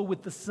also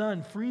with the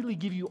Son freely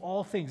give you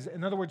all things?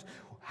 In other words,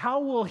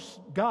 how will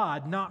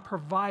God not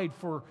provide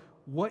for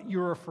what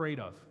you're afraid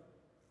of?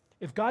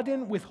 If God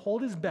didn't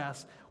withhold his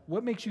best,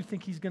 what makes you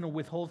think he's going to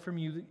withhold from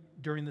you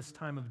during this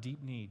time of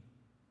deep need,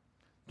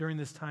 during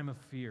this time of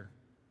fear?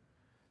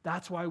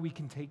 That's why we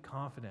can take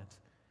confidence,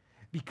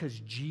 because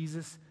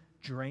Jesus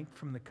drank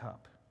from the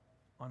cup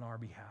on our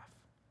behalf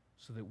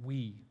so that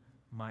we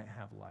might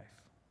have life.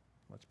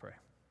 Let's pray.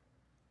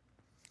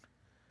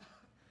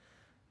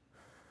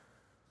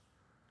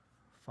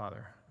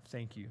 Father,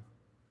 thank you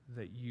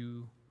that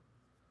you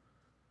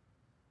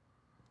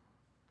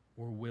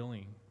were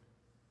willing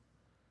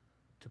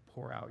to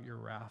pour out your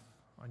wrath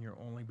on your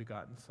only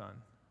begotten Son,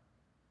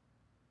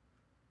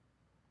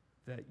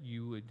 that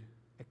you would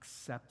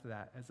accept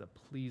that as a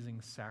pleasing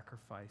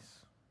sacrifice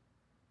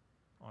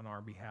on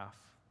our behalf,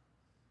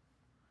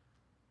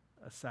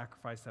 a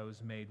sacrifice that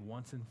was made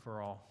once and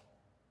for all,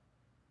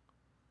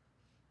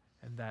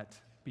 and that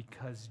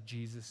because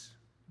Jesus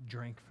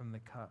drank from the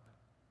cup,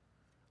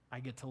 I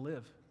get to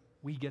live.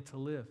 We get to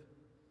live.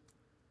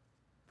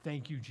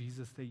 Thank you,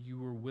 Jesus, that you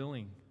were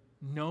willing,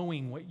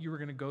 knowing what you were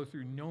going to go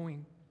through,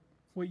 knowing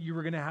what you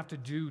were going to have to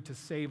do to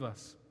save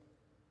us.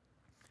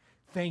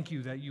 Thank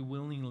you that you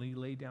willingly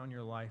laid down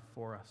your life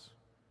for us.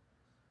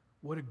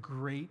 What a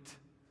great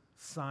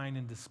sign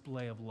and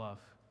display of love,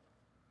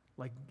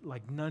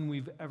 like none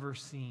we've ever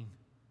seen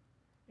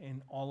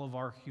in all of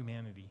our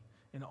humanity,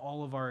 in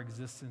all of our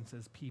existence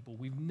as people.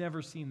 We've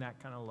never seen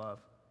that kind of love.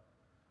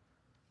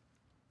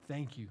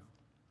 Thank you.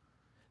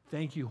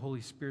 Thank you,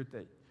 Holy Spirit,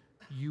 that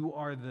you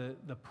are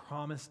the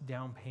promised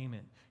down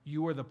payment.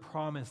 You are the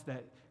promise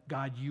that,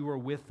 God, you are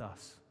with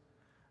us.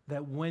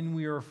 That when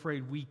we are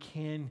afraid, we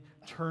can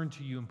turn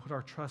to you and put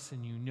our trust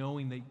in you,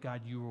 knowing that,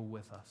 God, you are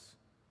with us.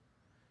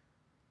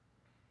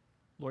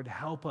 Lord,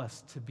 help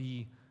us to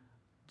be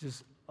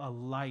just a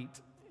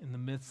light in the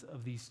midst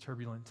of these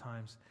turbulent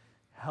times.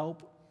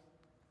 Help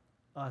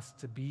us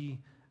to be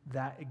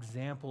that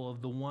example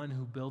of the one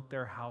who built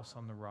their house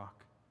on the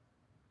rock.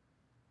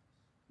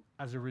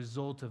 As a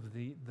result of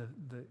the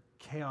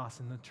chaos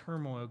and the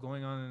turmoil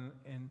going on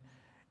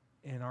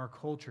in our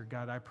culture,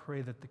 God, I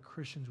pray that the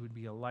Christians would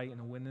be a light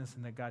and a witness,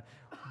 and that, God,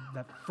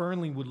 that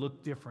Fernley would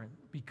look different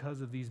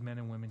because of these men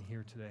and women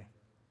here today.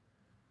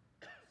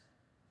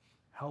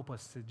 Help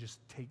us to just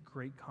take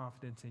great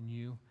confidence in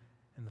you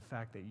and the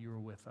fact that you are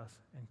with us,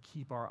 and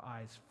keep our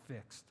eyes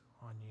fixed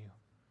on you.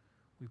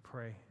 We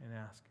pray and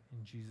ask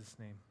in Jesus'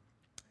 name.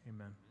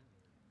 Amen.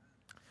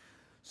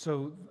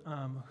 So,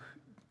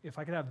 if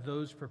I could have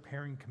those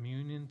preparing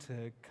communion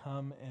to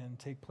come and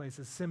take place.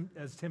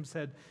 As Tim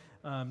said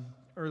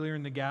earlier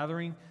in the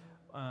gathering,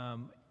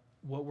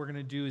 what we're going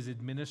to do is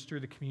administer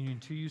the communion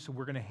to you. So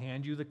we're going to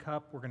hand you the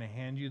cup, we're going to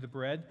hand you the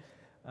bread,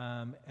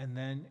 and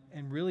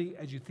really,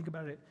 as you think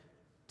about it,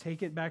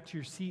 take it back to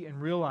your seat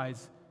and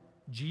realize,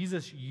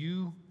 Jesus,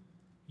 you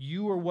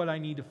are what I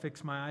need to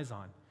fix my eyes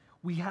on.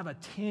 We have a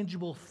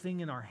tangible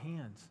thing in our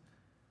hands.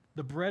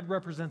 The bread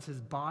represents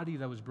his body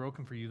that was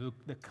broken for you.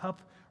 The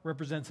cup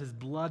represents his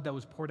blood that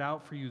was poured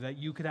out for you, that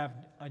you could have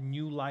a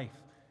new life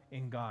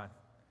in God.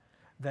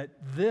 That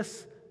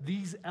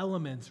these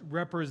elements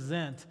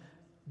represent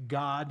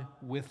God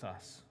with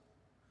us.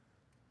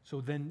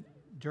 So then,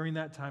 during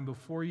that time,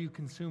 before you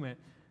consume it,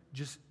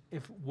 just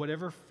if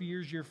whatever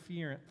fears you're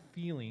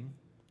feeling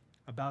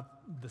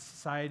about the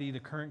society, the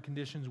current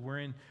conditions we're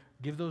in,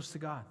 give those to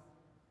God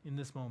in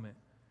this moment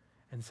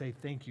and say,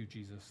 thank you,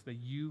 Jesus,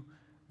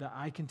 that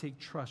I can take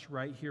trust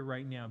right here,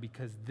 right now,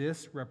 because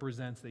this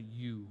represents that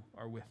you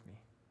are with me.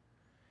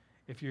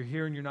 If you're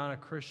here and you're not a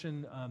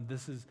Christian,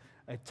 this is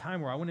a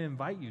time where I want to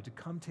invite you to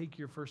come take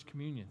your first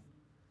communion.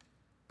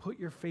 Put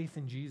your faith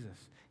in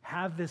Jesus.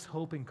 Have this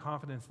hope and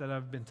confidence that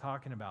I've been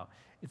talking about.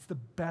 It's the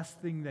best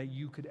thing that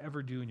you could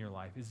ever do in your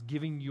life, is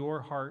giving your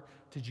heart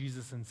to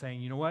Jesus and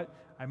saying, you know what?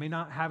 I may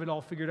not have it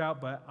all figured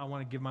out, but I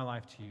want to give my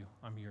life to you.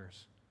 I'm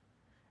yours.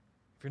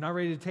 If you're not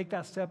ready to take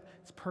that step,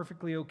 it's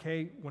perfectly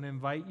okay. I want to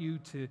invite you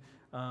to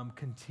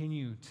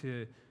continue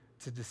to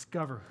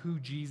discover who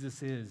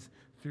Jesus is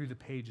through the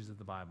pages of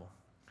the Bible.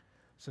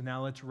 So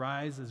now let's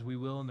rise as we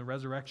will in the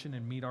resurrection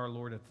and meet our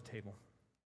Lord at the table.